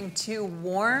becoming too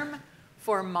warm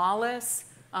for mollusks.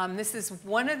 This is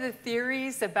one of the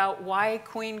theories about why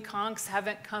queen conchs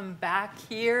haven't come back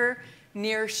here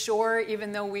near shore,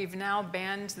 even though we've now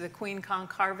banned the queen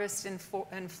conch harvest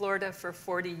in Florida for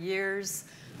 40 years.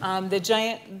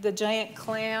 The giant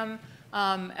clam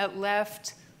at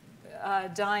left,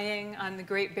 dying on the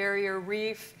Great Barrier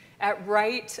Reef. At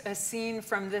right, a scene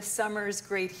from this summer's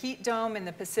Great Heat Dome in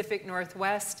the Pacific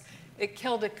Northwest. It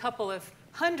killed a couple of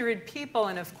hundred people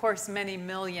and, of course, many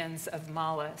millions of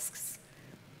mollusks.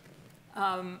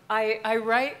 I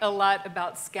write a lot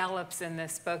about scallops in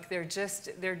this book. They're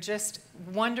just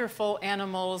wonderful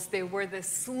animals. They were the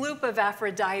sloop of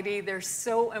Aphrodite. They're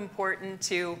so important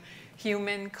to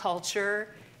human culture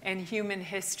and human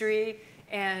history.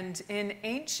 And in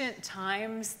ancient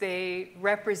times, they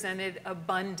represented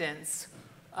abundance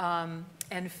and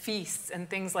feasts and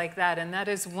things like that. And that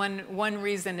is one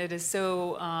reason it is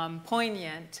so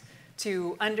poignant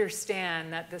to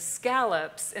understand that the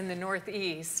scallops in the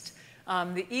Northeast,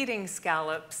 the eating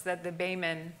scallops that the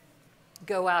baymen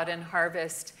go out and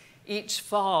harvest each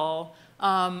fall,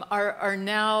 are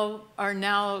now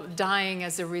dying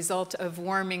as a result of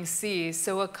warming seas.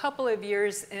 So a couple of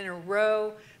years in a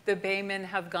row, the baymen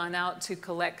have gone out to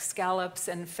collect scallops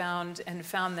and found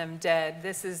them dead.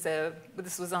 This was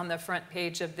on the front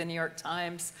page of the New York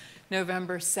Times,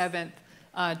 November 7th,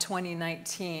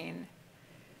 2019.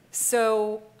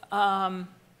 So I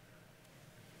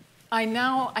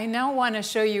now want to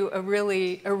show you a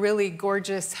really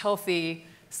gorgeous, healthy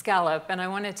scallop, and I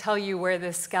want to tell you where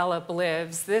this scallop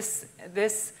lives. This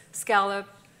scallop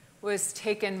was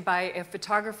taken by a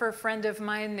photographer friend of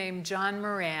mine named John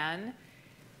Moran.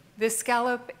 This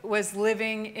scallop was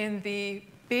living in the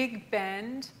Big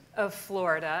Bend of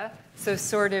Florida, so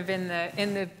sort of in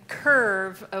the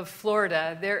curve of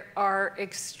Florida. There are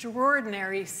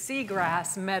extraordinary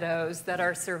seagrass meadows that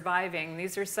are surviving.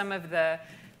 These are some of the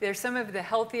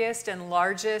healthiest and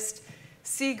largest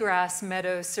seagrass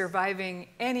meadows surviving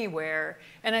anywhere.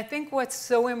 And I think what's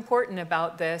so important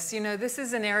about this, this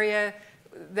is an area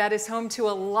that is home to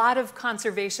a lot of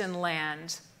conservation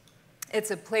land. It's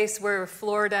a place where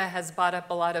Florida has bought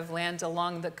up a lot of land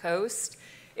along the coast.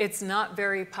 It's not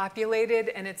very populated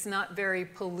and it's not very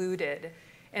polluted.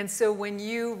 And so when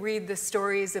you read the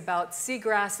stories about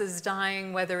seagrasses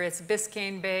dying, whether it's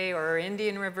Biscayne Bay or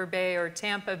Indian River Bay or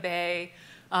Tampa Bay,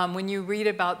 when you read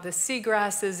about the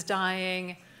seagrasses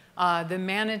dying, the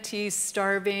manatees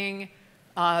starving,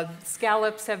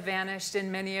 scallops have vanished in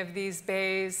many of these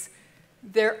bays.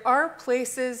 There are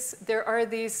places, there are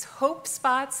these hope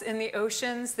spots in the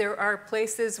oceans. There are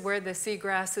places where the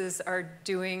seagrasses are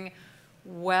doing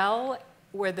well,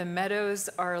 where the meadows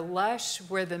are lush,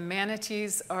 where the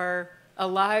manatees are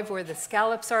alive, where the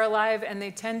scallops are alive, and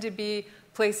they tend to be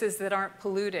places that aren't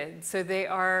polluted. So they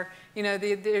are, you know,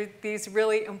 they're these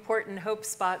really important hope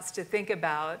spots to think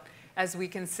about as we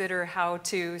consider how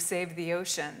to save the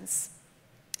oceans.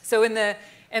 So in the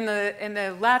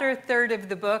latter third of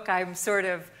the book, I'm sort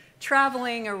of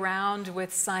traveling around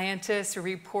with scientists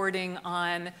reporting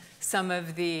on some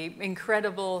of the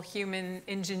incredible human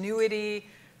ingenuity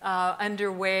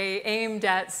underway, aimed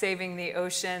at saving the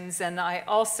oceans. And I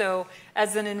also,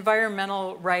 as an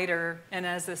environmental writer and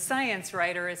as a science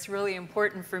writer, it's really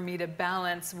important for me to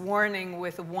balance warning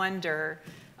with wonder.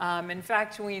 In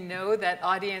fact, we know that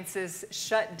audiences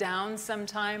shut down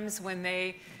sometimes when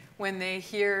they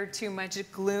hear too much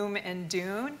gloom and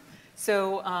doom.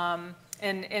 So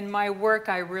in my work,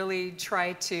 I really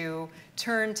try to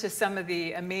turn to some of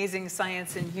the amazing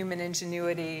science and human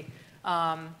ingenuity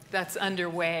that's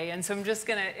underway. And so I'm just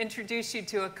going to introduce you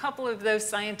to a couple of those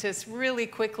scientists really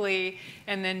quickly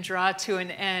and then draw to an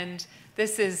end.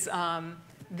 This is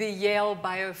the Yale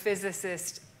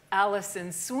biophysicist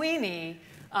Alison Sweeney,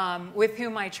 with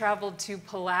whom I traveled to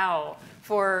Palau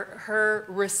for her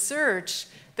research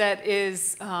that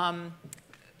is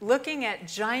looking at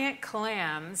giant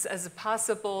clams as a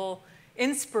possible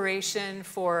inspiration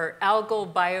for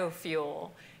algal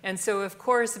biofuel. And so, of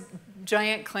course,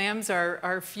 giant clams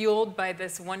are fueled by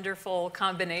this wonderful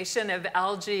combination of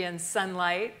algae and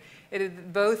sunlight.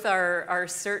 Both are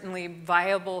certainly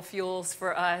viable fuels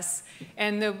for us.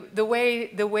 And the way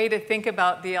to think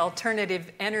about the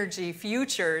alternative energy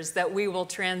futures that we will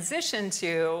transition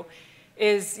to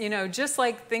is, you know, just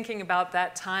like thinking about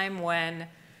that time when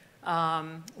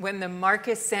the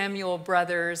Marcus Samuel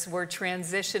brothers were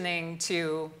transitioning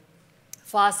to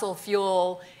fossil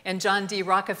fuel, and John D.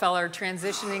 Rockefeller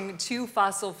transitioning to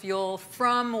fossil fuel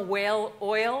from whale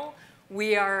oil.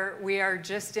 We are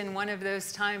just in one of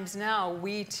those times now.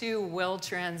 We too will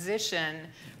transition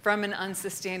from an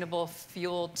unsustainable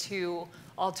fuel to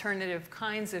alternative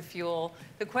kinds of fuel.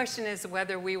 The question is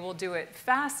whether we will do it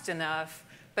fast enough,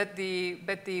 but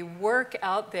the work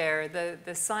out there,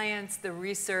 the science, the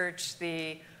research,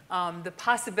 the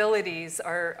possibilities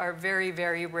are very,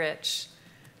 very rich.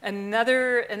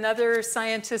 Another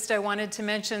scientist I wanted to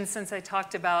mention, since I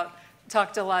talked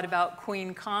a lot about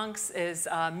queen conchs, is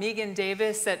Megan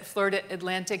Davis at Florida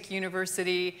Atlantic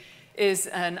University, is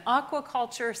an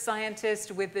aquaculture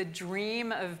scientist with the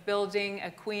dream of building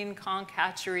a queen conch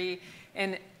hatchery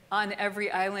on every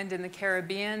island in the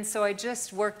Caribbean. So I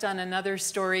just worked on another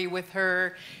story with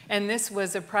her, and this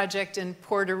was a project in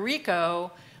Puerto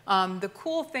Rico. The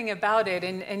cool thing about it,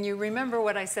 and you remember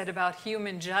what I said about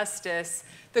human justice,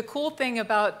 the cool thing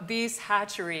about these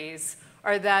hatcheries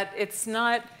are that it's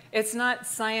not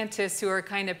scientists who are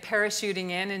kind of parachuting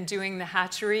in and doing the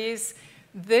hatcheries.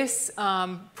 This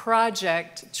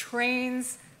project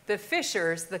trains the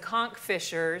fishers, the conch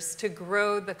fishers, to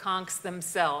grow the conchs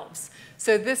themselves.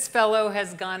 So this fellow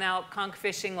has gone out conch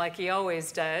fishing like he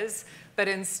always does, but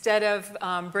instead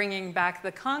of bringing back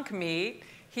the conch meat,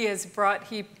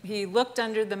 he looked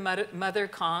under the mother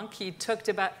conch. He took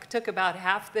about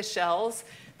half the shells,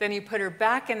 then he put her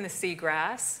back in the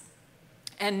seagrass,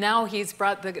 and now he's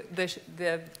brought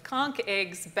the conch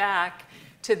eggs back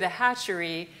to the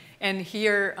hatchery. And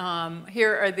here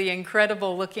are the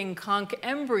incredible looking conch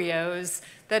embryos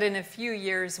that in a few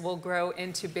years will grow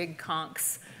into big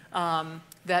conchs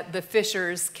that the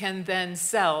fishers can then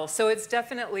sell. So it's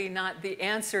definitely not the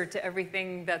answer to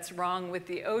everything that's wrong with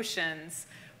the oceans,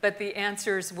 but the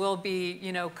answers will be,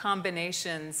 you know,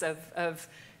 combinations of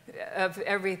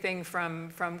everything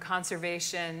from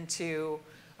conservation to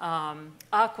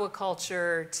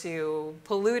aquaculture to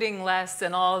polluting less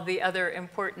and all of the other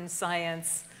important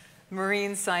science,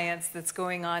 marine science that's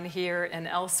going on here and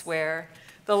elsewhere.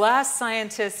 The last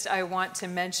scientist I want to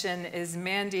mention is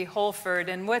Mandy Holford,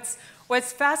 and what's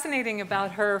fascinating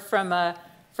about her from a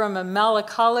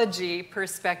malacology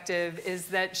perspective is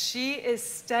that she is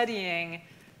studying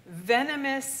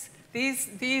venomous.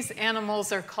 These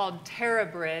animals are called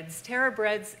pterobrids.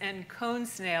 Pterobrids and cone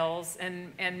snails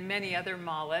and many other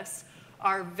mollusks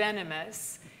are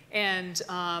venomous, and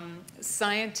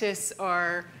scientists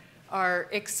are are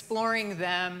exploring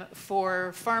them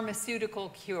for pharmaceutical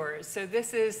cures. So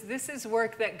this is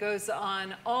work that goes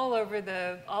on all over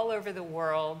the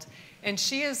world, and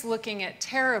she is looking at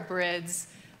pterobrids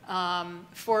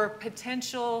for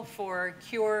potential for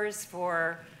cures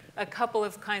for a couple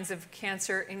of kinds of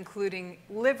cancer, including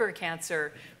liver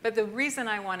cancer. But the reason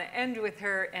I want to end with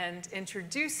her and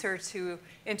introduce her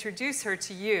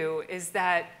to you is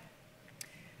that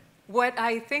what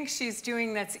I think she's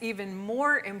doing that's even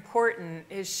more important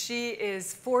is she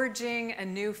is forging a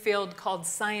new field called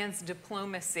science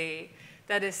diplomacy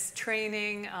that is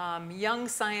training young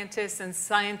scientists and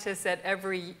scientists at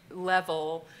every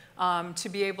level to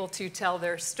be able to tell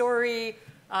their story,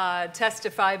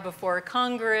 testify before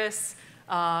Congress,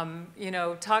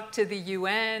 talk to the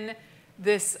UN.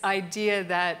 This idea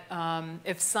that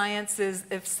if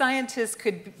scientists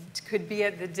could be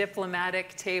at the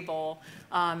diplomatic table,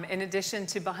 in addition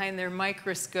to behind their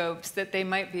microscopes, that they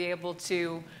might be able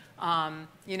to,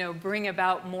 bring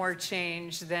about more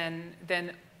change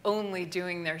than only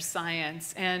doing their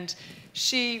science. And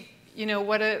she,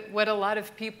 what a lot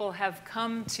of people have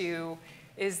come to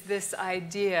is this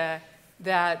idea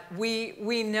that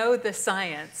we know the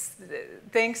science.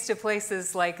 Thanks to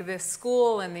places like this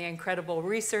school and the incredible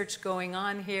research going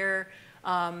on here,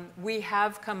 we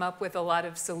have come up with a lot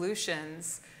of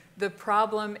solutions. The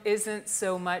problem isn't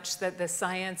so much that the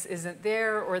science isn't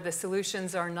there or the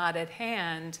solutions are not at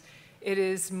hand. It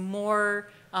is more,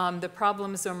 the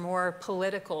problems are more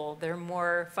political, they're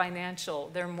more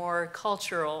financial, they're more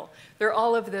cultural. They're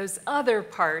all of those other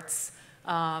parts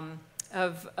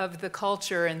of the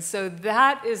culture. And so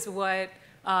that is what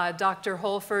Dr.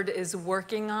 Holford is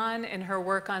working on in her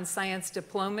work on science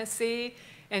diplomacy,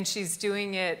 and she's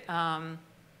doing it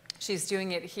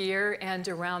here and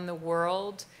around the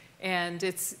world. And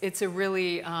it's a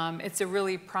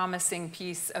really promising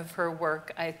piece of her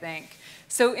work, I think.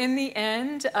 So in the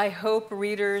end, I hope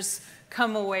readers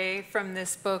come away from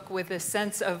this book with a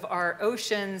sense of our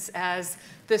oceans as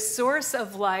the source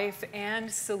of life and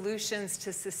solutions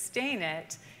to sustain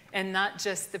it, and not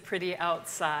just the pretty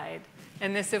outside.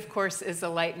 And this, of course, is a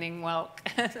lightning whelk.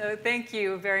 So thank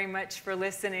you very much for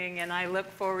listening, and I look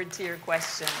forward to your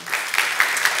questions.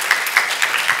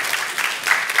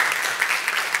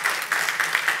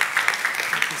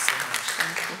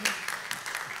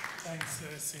 Thanks,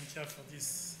 Cynthia, for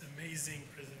this amazing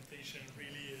presentation.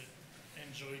 Really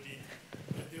enjoyed it.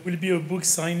 There will be a book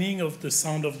signing of The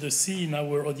Sound of the Sea in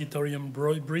our auditorium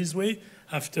Breezeway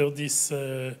after this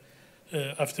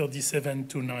event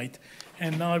tonight.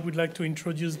 And now I would like to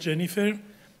introduce Jennifer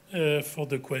for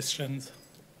the questions.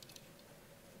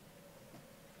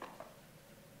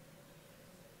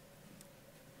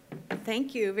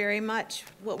 Thank you very much.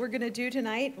 What we're going to do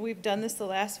tonight, we've done this the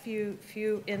last few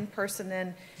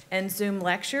in-person and Zoom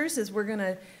lectures, is we're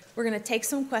going to take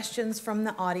some questions from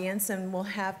the audience, and we'll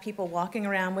have people walking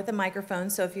around with a microphone.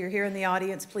 So if you're here in the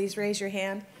audience, please raise your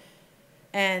hand.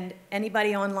 And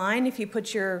anybody online, if you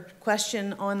put your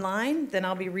question online, then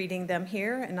I'll be reading them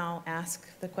here, and I'll ask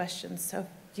the questions. So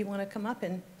do you want to come up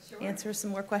and answer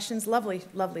some more questions? Lovely,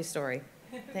 lovely story.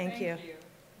 Thank you.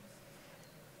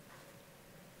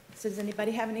 So does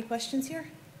anybody have any questions here?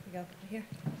 We go right here.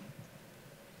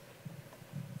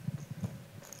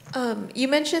 You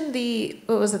mentioned the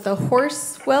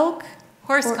horse whelk?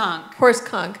 Horse conch. Horse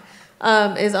conch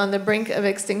is on the brink of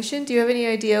extinction. Do you have any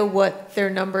idea what their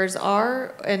numbers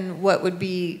are and what would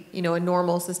be, a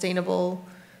normal, sustainable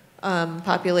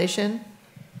population?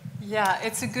 Yeah,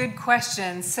 it's a good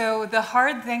question. So the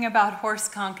hard thing about horse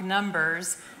conch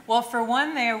numbers, well, for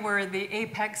one, they were the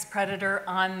apex predator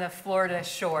on the Florida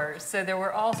shores. So there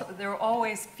were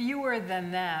always fewer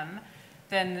than them,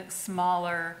 than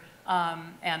smaller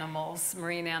animals,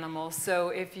 marine animals. So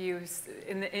if you,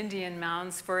 in the Indian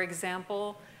mounds, for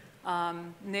example,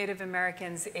 Native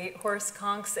Americans ate horse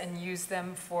conchs and used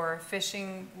them for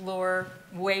fishing lure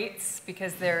weights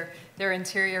because their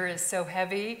interior is so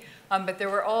heavy, but there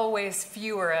were always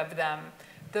fewer of them.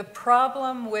 The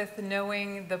problem with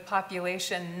knowing the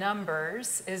population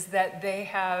numbers is that they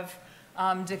have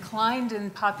declined in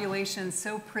population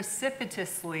so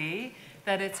precipitously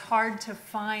that it's hard to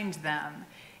find them.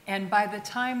 And by the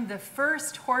time the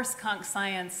first horse conch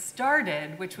science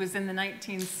started, which was in the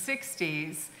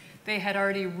 1960s, they had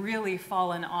already really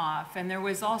fallen off. And there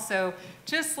was also,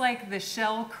 just like the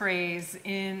shell craze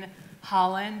in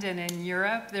Holland and in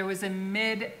Europe, there was a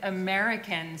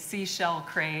mid-American seashell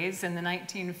craze in the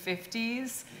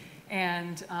 1950s.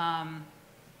 And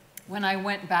when I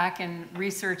went back and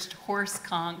researched horse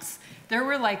conchs, there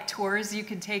were like tours you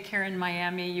could take here in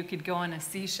Miami. You could go on a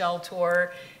seashell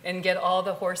tour and get all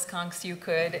the horse conchs you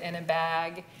could in a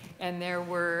bag. And there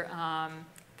were,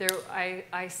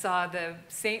 I saw the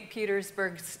St.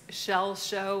 Petersburg Shell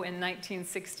Show in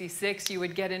 1966. You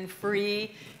would get in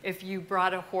free if you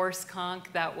brought a horse conch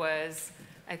that was,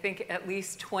 I think, at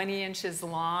least 20 inches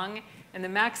long. And the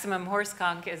maximum horse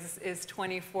conch is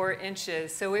 24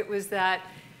 inches. So it was that,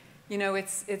 you know,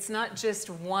 it's not just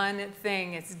one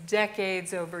thing. It's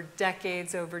decades over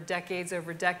decades over decades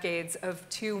over decades of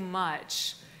too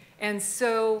much. And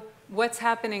so what's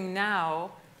happening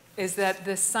now is that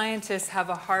the scientists have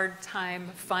a hard time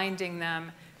finding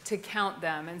them to count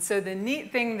them. And so the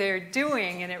neat thing they're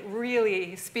doing, and it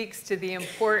really speaks to the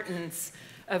importance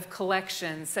of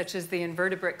collections, such as the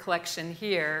invertebrate collection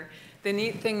here, the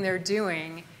neat thing they're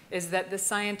doing is that the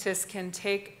scientists can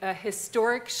take a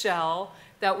historic shell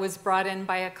that was brought in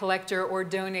by a collector or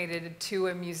donated to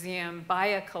a museum by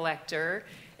a collector,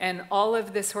 and all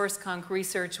of this horse conch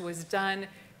research was done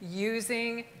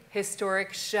using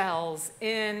historic shells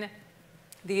in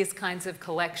these kinds of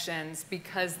collections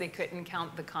because they couldn't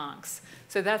count the conchs.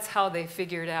 So that's how they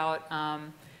figured out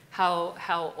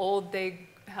how old they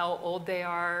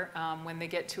are when they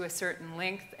get to a certain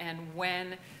length, and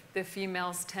when the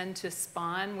females tend to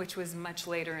spawn, which was much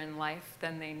later in life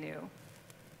than they knew.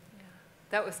 Yeah.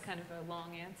 That was kind of a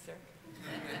long answer.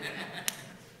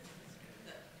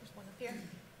 There's one up here.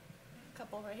 A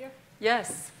couple right here.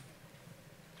 Yes.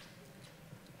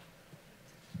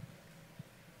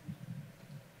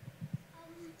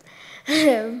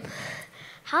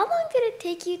 How long did it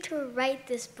take you to write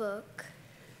this book?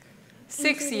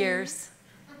 6 years.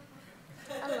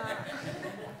 A lot.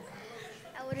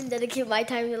 I wouldn't dedicate my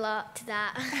time a lot to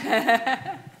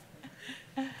that.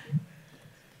 There's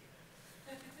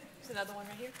another one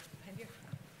right here, behind you.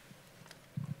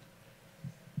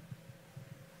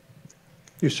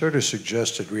 You sort of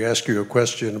suggested we ask you a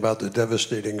question about the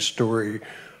devastating story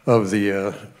of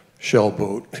the shell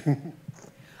boat.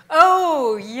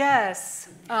 Oh, yes.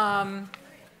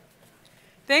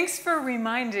 Thanks for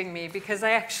reminding me, because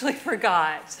I actually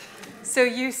forgot. So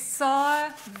you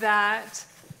saw that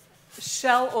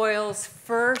Shell Oil's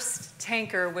first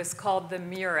tanker was called the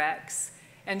Murex,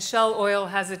 and Shell Oil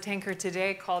has a tanker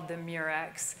today called the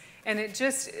Murex. And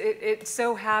it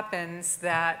so happens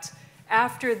that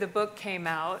after the book came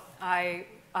out, I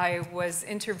was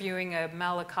interviewing a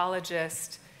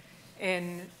malacologist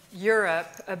in Europe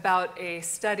about a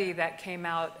study that came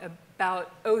out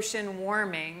about ocean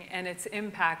warming and its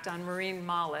impact on marine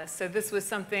mollusks. So this was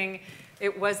something,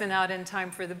 it wasn't out in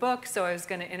time for the book, so I was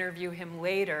going to interview him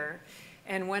later.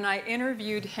 And when I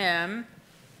interviewed him,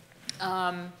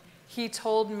 he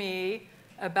told me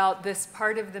about this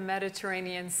part of the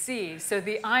Mediterranean Sea. So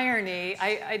the irony,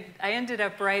 I ended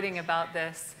up writing about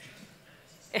this.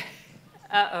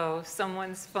 Uh-oh,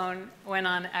 someone's phone went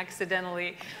on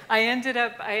accidentally. I ended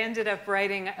up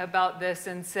writing about this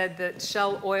and said that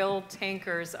Shell Oil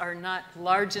tankers are not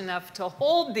large enough to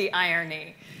hold the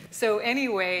irony. So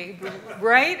anyway,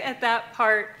 right at that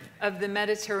part of the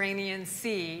Mediterranean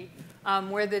Sea,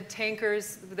 where the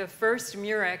tankers, the first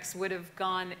Murex would have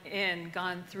gone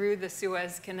through the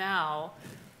Suez Canal,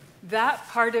 that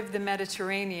part of the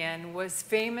Mediterranean was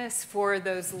famous for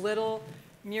those little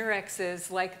Murexes,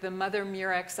 like the mother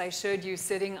Murex I showed you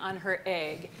sitting on her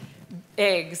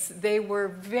eggs. They were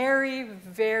very,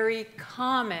 very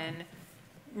common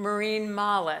marine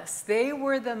mollusks. They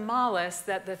were the mollusks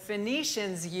that the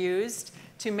Phoenicians used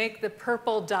to make the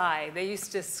purple dye. They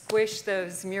used to squish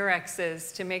those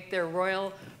Murexes to make their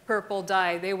royal purple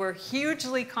dye. They were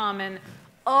hugely common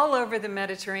all over the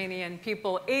Mediterranean.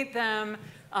 People ate them.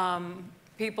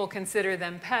 People consider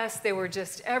them pests. They were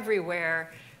just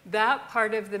everywhere. That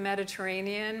part of the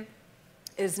Mediterranean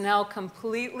is now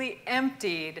completely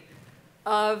emptied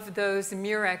of those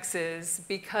Murexes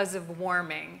because of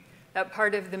warming. That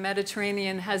part of the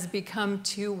Mediterranean has become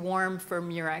too warm for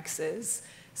Murexes.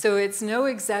 So it's no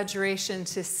exaggeration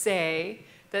to say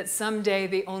that someday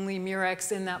the only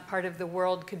Murex in that part of the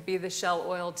world could be the Shell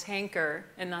Oil tanker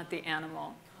and not the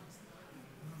animal.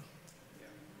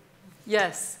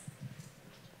 Yes?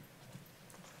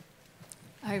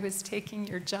 I was taking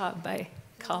your job by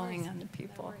calling on the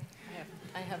people.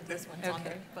 I have this one on the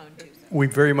phone too. So. We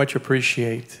very much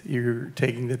appreciate you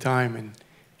taking the time and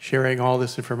sharing all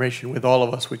this information with all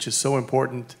of us, which is so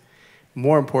important,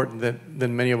 more important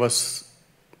than many of us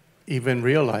even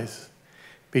realize.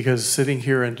 Because sitting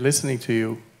here and listening to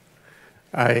you,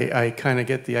 I kind of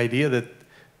get the idea that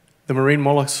the marine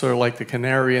mollusks are like the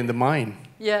canary in the mine.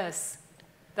 Yes,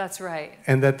 That's right.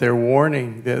 And that their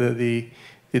warning,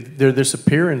 their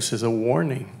disappearance is a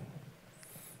warning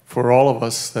for all of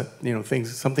us that, you know,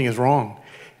 something is wrong.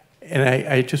 And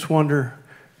I just wonder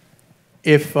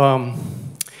if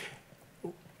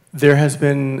there has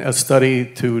been a study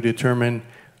to determine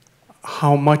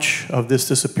how much of this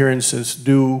disappearance is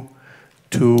due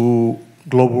to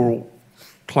global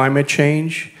climate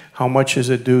change, how much is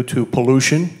it due to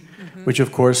pollution, which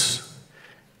of course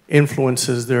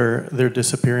influences their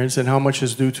disappearance, and how much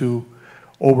is due to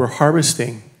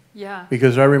over-harvesting. Yeah.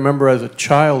 Because I remember as a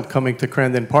child coming to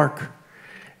Crandon Park,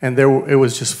 and it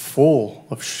was just full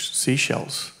of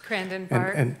seashells. Crandon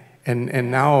Park.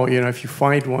 And now, you know, if you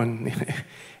find one,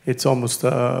 it's almost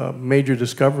a major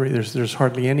discovery. There's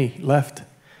hardly any left.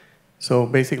 So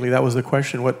basically, that was the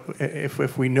question: what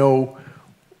if we know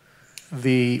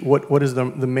what is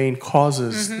the main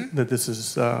causes that this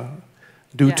is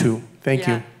due to? Thank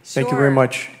you. Thank you very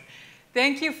much.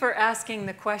 Thank you for asking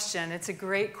the question. It's a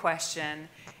great question.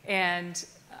 And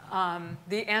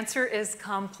the answer is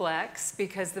complex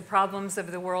because the problems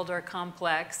of the world are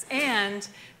complex, and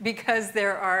because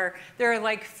there are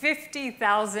like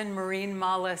 50,000 marine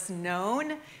mollusks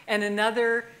known and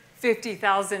another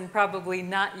 50,000 probably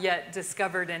not yet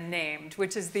discovered and named,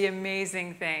 which is the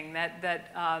amazing thing that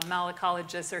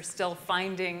malacologists are still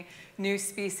finding new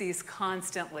species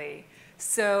constantly.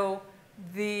 So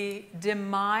the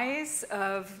demise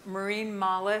of marine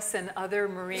mollusks and other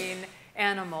marine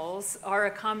animals are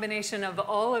a combination of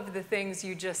all of the things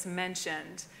you just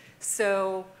mentioned.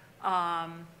 So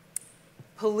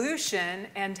pollution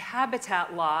and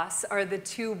habitat loss are the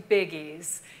two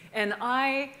biggies. And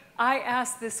I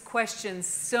asked this question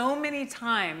so many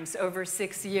times over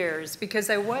 6 years because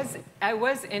I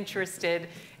was interested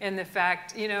in the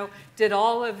fact, you know, did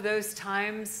all of those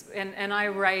times, and I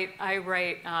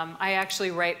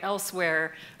actually write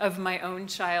elsewhere of my own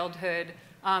childhood,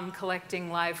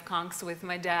 collecting live conchs with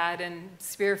my dad and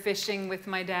spearfishing with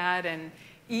my dad and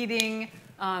eating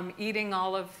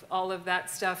all of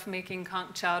that stuff, making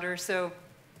conch chowder. So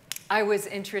I was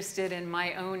interested in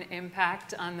my own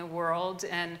impact on the world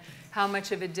and how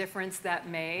much of a difference that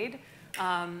made.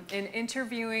 In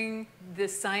interviewing the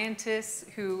scientists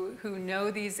who know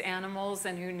these animals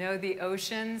and who know the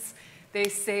oceans, they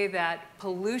say that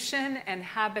pollution and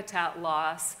habitat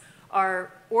loss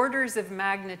are orders of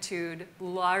magnitude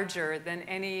larger than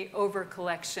any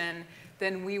overcollection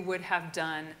than we would have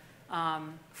done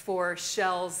for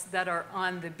shells that are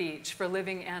on the beach, for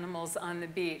living animals on the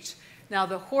beach. Now,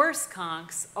 the horse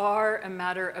conchs are a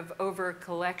matter of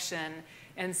overcollection,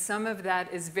 and some of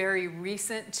that is very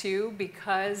recent too,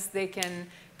 because they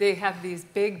have these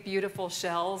big, beautiful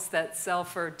shells that sell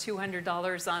for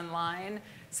 $200 online.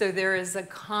 So there is a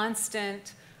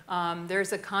constant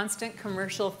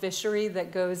commercial fishery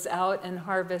that goes out and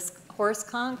harvests horse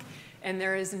conch, and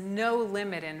there is no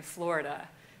limit in Florida.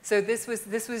 So this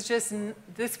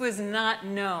was not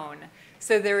known.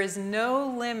 So there is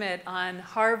no limit on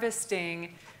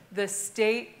harvesting the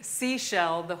state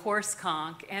seashell, the horse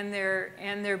conch, and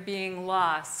they're being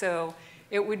lost. So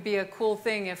it would be a cool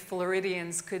thing if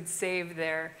Floridians could save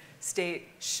their state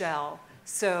shell.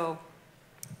 So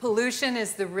pollution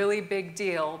is the really big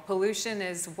deal. Pollution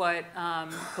is what,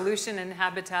 pollution and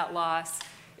habitat loss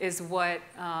is what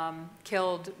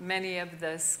killed many of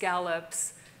the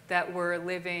scallops that were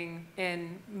living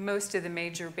in most of the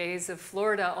major bays of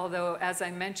Florida, although, as I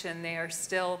mentioned, they are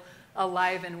still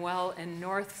alive and well in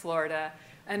North Florida.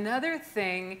 Another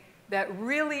thing that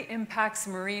really impacts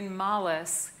marine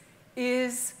mollusks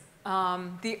is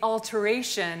the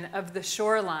alteration of the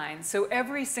shoreline. So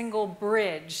every single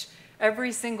bridge,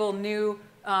 every single new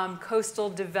coastal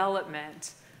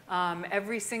development,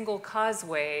 every single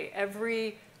causeway,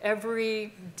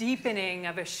 every deepening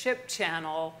of a ship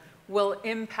channel will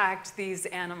impact these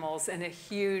animals in a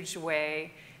huge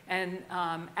way, and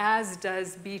as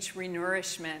does beach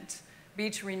renourishment.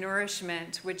 Beach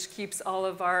renourishment, which keeps all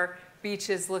of our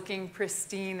beaches looking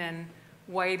pristine and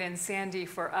white and sandy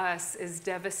for us, is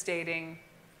devastating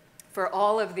for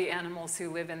all of the animals who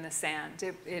live in the sand.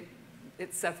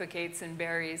 It suffocates and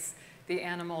buries the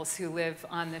animals who live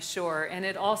on the shore, and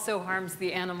it also harms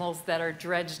the animals that are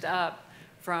dredged up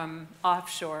from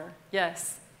offshore.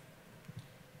 Yes?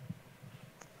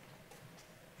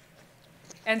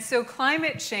 And so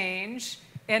climate change,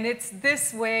 and it's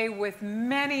this way with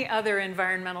many other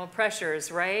environmental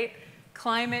pressures, right?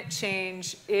 Climate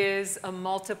change is a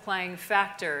multiplying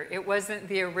factor. It wasn't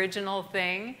the original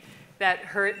thing that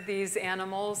hurt these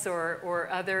animals or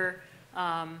other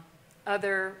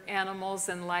animals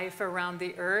and life around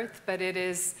the earth, but it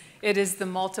is the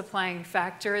multiplying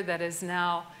factor that is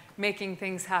now making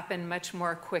things happen much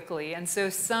more quickly. And so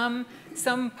some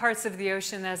parts of the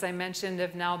ocean, as I mentioned,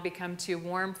 have now become too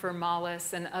warm for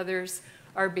mollusks, and others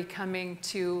are becoming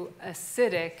too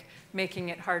acidic, making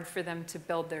it hard for them to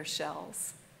build their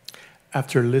shells.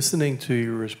 After listening to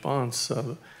your response,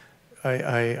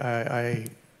 I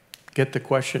get the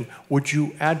question, would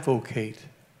you advocate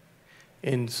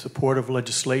in support of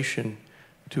legislation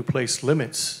to place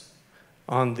limits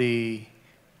on the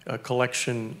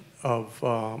collection of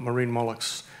marine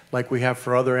mollusks, like we have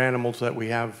for other animals that we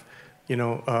have,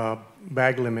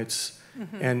 bag limits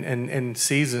and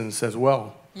seasons as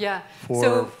well? Yeah.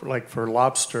 For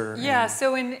lobster. Yeah.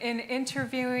 So in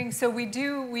interviewing, so we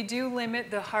do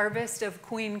limit the harvest of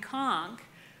queen conch.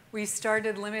 We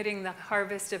started limiting the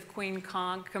harvest of queen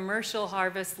conch, commercial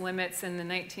harvest limits in the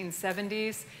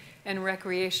 1970s, and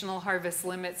recreational harvest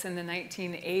limits in the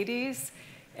 1980s.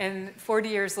 And 40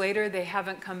 years later, they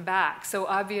haven't come back. So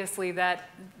obviously that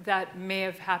may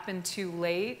have happened too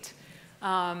late.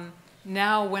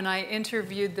 Now, when I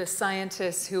interviewed the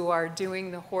scientists who are doing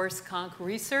the horse conch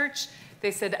research, they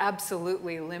said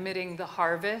absolutely limiting the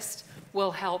harvest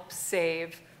will help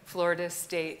save Florida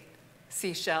state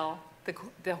seashell,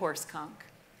 the horse conch.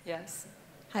 Yes.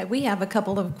 Hi, we have a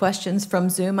couple of questions from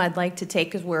Zoom I'd like to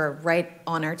take because we're right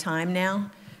on our time now.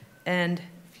 And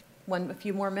a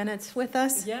few more minutes with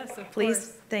us? Yes, of Please,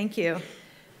 course. Thank you.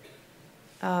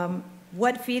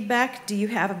 What feedback do you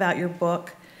have about your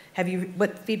book?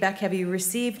 What feedback have you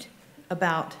received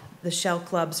about the shell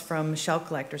clubs from shell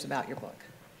collectors about your book?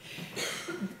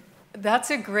 That's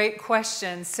a great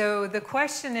question. So the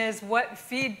question is, what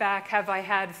feedback have I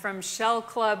had from shell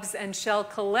clubs and shell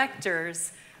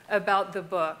collectors about the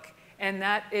book? And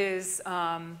that is,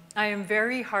 I am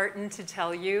very heartened to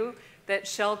tell you that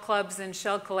shell clubs and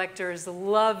shell collectors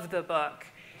love the book.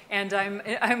 And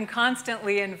I'm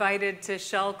constantly invited to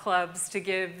shell clubs to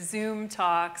give Zoom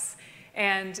talks.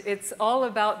 And it's all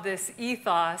about this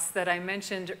ethos that I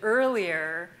mentioned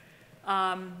earlier.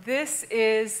 This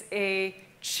is a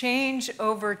change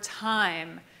over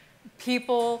time.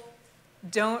 People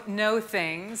don't know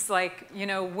things like,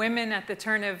 women at the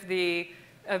turn of the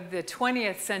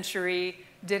 20th century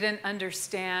didn't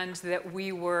understand that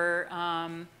we were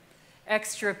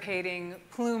extirpating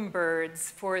plume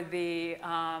birds for the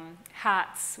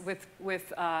hats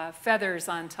with feathers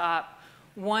on top.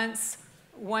 Once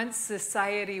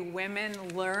society women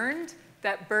learned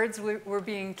that birds were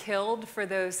being killed for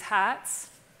those hats,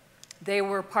 they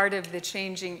were part of the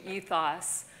changing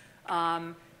ethos.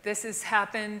 This has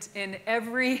happened in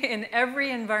every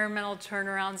environmental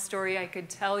turnaround story I could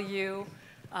tell you.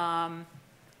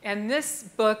 And this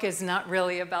book is not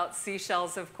really about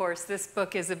seashells, of course. This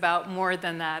book is about more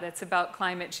than that. It's about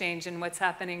climate change and what's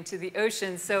happening to the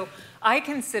ocean. So I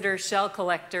consider shell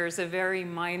collectors a very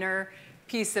minor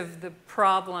piece of the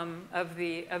problem of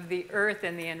the earth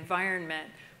and the environment.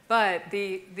 But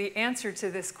the answer to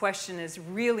this question is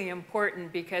really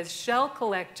important because shell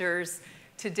collectors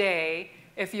today,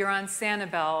 if you're on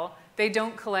Sanibel, they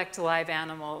don't collect live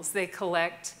animals. They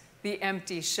collect the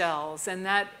empty shells, and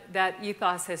that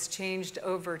ethos has changed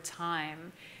over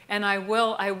time. And I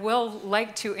will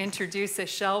like to introduce a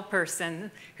shell person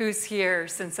who's here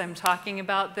since I'm talking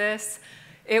about this.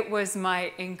 It was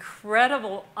my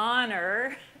incredible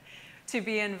honor to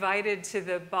be invited to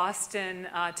the Boston,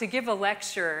 to give a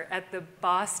lecture at the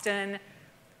Boston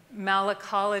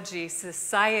Malacology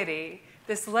Society.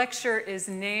 This lecture is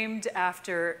named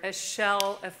after a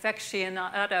shell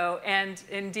aficionado and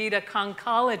indeed a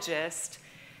conchologist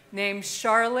named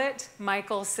Charlotte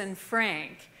Michelson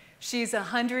Frank. She's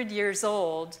 100 years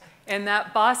old, and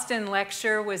that Boston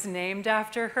lecture was named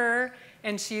after her,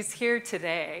 and she's here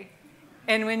today.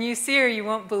 And when you see her, you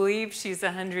won't believe she's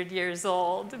 100 years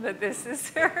old, but this is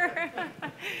her.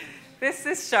 This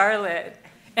is Charlotte.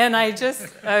 And I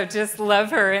just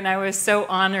love her, and I was so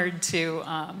honored to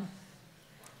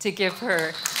give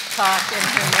her talk in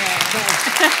her name.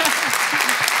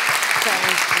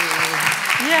 Thank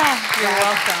you. Yeah, you're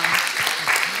welcome.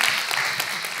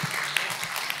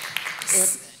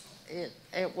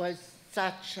 It was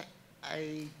such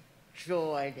a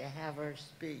joy to have her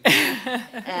speak.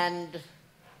 And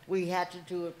we had to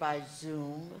do it by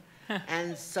Zoom.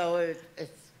 And so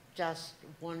it's just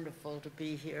wonderful to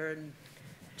be here and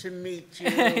to meet you.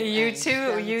 You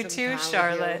too,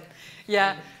 Charlotte.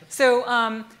 Yeah. So,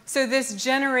 so this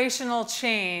generational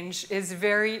change is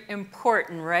very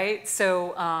important, right?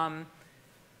 So,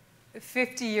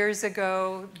 50 years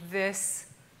ago this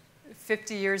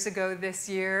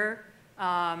year,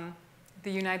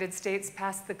 the United States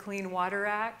passed the Clean Water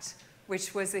Act,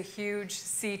 which was a huge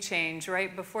sea change,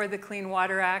 right? Before the Clean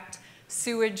Water Act,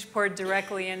 sewage poured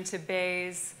directly into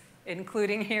bays,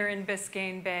 including here in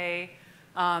Biscayne Bay,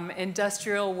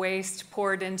 industrial waste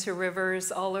poured into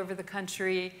rivers all over the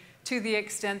country to the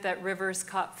extent that rivers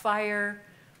caught fire.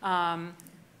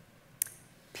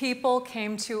 People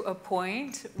came to a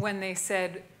point when they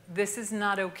said, this is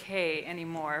not okay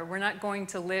anymore. We're not going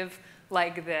to live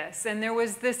like this. And there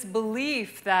was this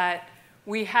belief that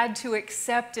we had to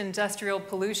accept industrial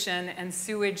pollution and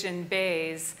sewage in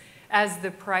bays as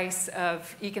the price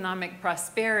of economic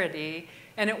prosperity.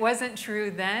 And it wasn't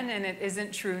true then, and it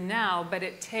isn't true now, but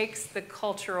it takes the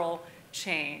cultural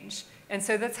change. And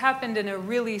so that's happened in a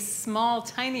really small,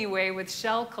 tiny way with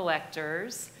shell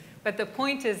collectors. But the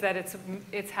point is that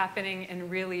it's happening in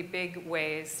really big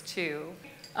ways, too.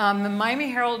 The Miami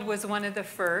Herald was one of the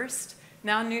first.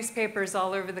 Now newspapers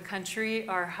all over the country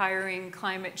are hiring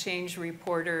climate change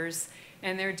reporters,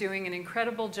 and they're doing an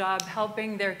incredible job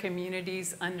helping their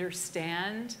communities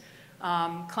understand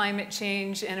climate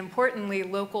change and, importantly,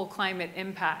 local climate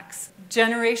impacts.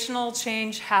 Generational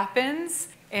change happens,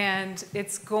 and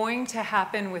it's going to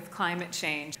happen with climate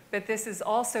change. But this is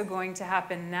also going to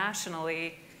happen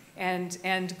nationally and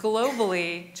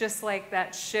globally, just like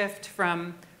that shift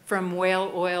from whale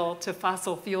oil to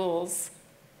fossil fuels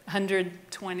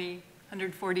 120,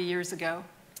 140 years ago.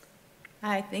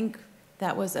 I think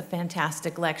that was a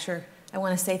fantastic lecture. I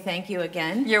want to say thank you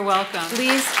again. You're welcome.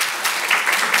 Please,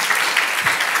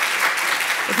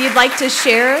 if you'd like to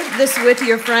share this with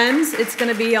your friends, it's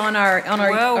going to be on our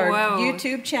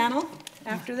YouTube channel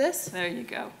after this. There you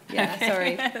go. Yeah,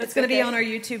 sorry. It's going to be on our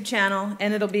YouTube channel,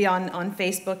 and it'll be on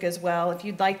Facebook as well. If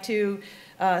you'd like to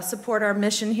support our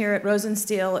mission here at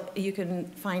Rosenstiel, you can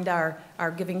find our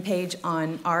giving page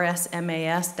on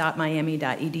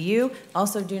rsmas.miami.edu.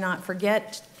 Also, do not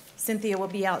forget, Cynthia will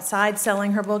be outside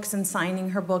selling her books and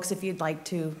signing her books if you'd like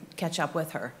to catch up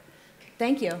with her.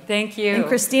 Thank you. Thank you. And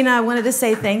Christina, I wanted to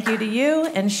say thank you to you.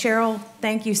 And Cheryl,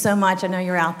 thank you so much. I know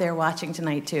you're out there watching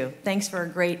tonight, too. Thanks for a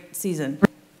great season.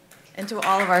 And to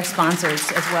all of our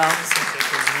sponsors as well.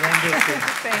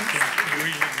 Thanks.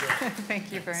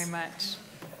 Thank you very much.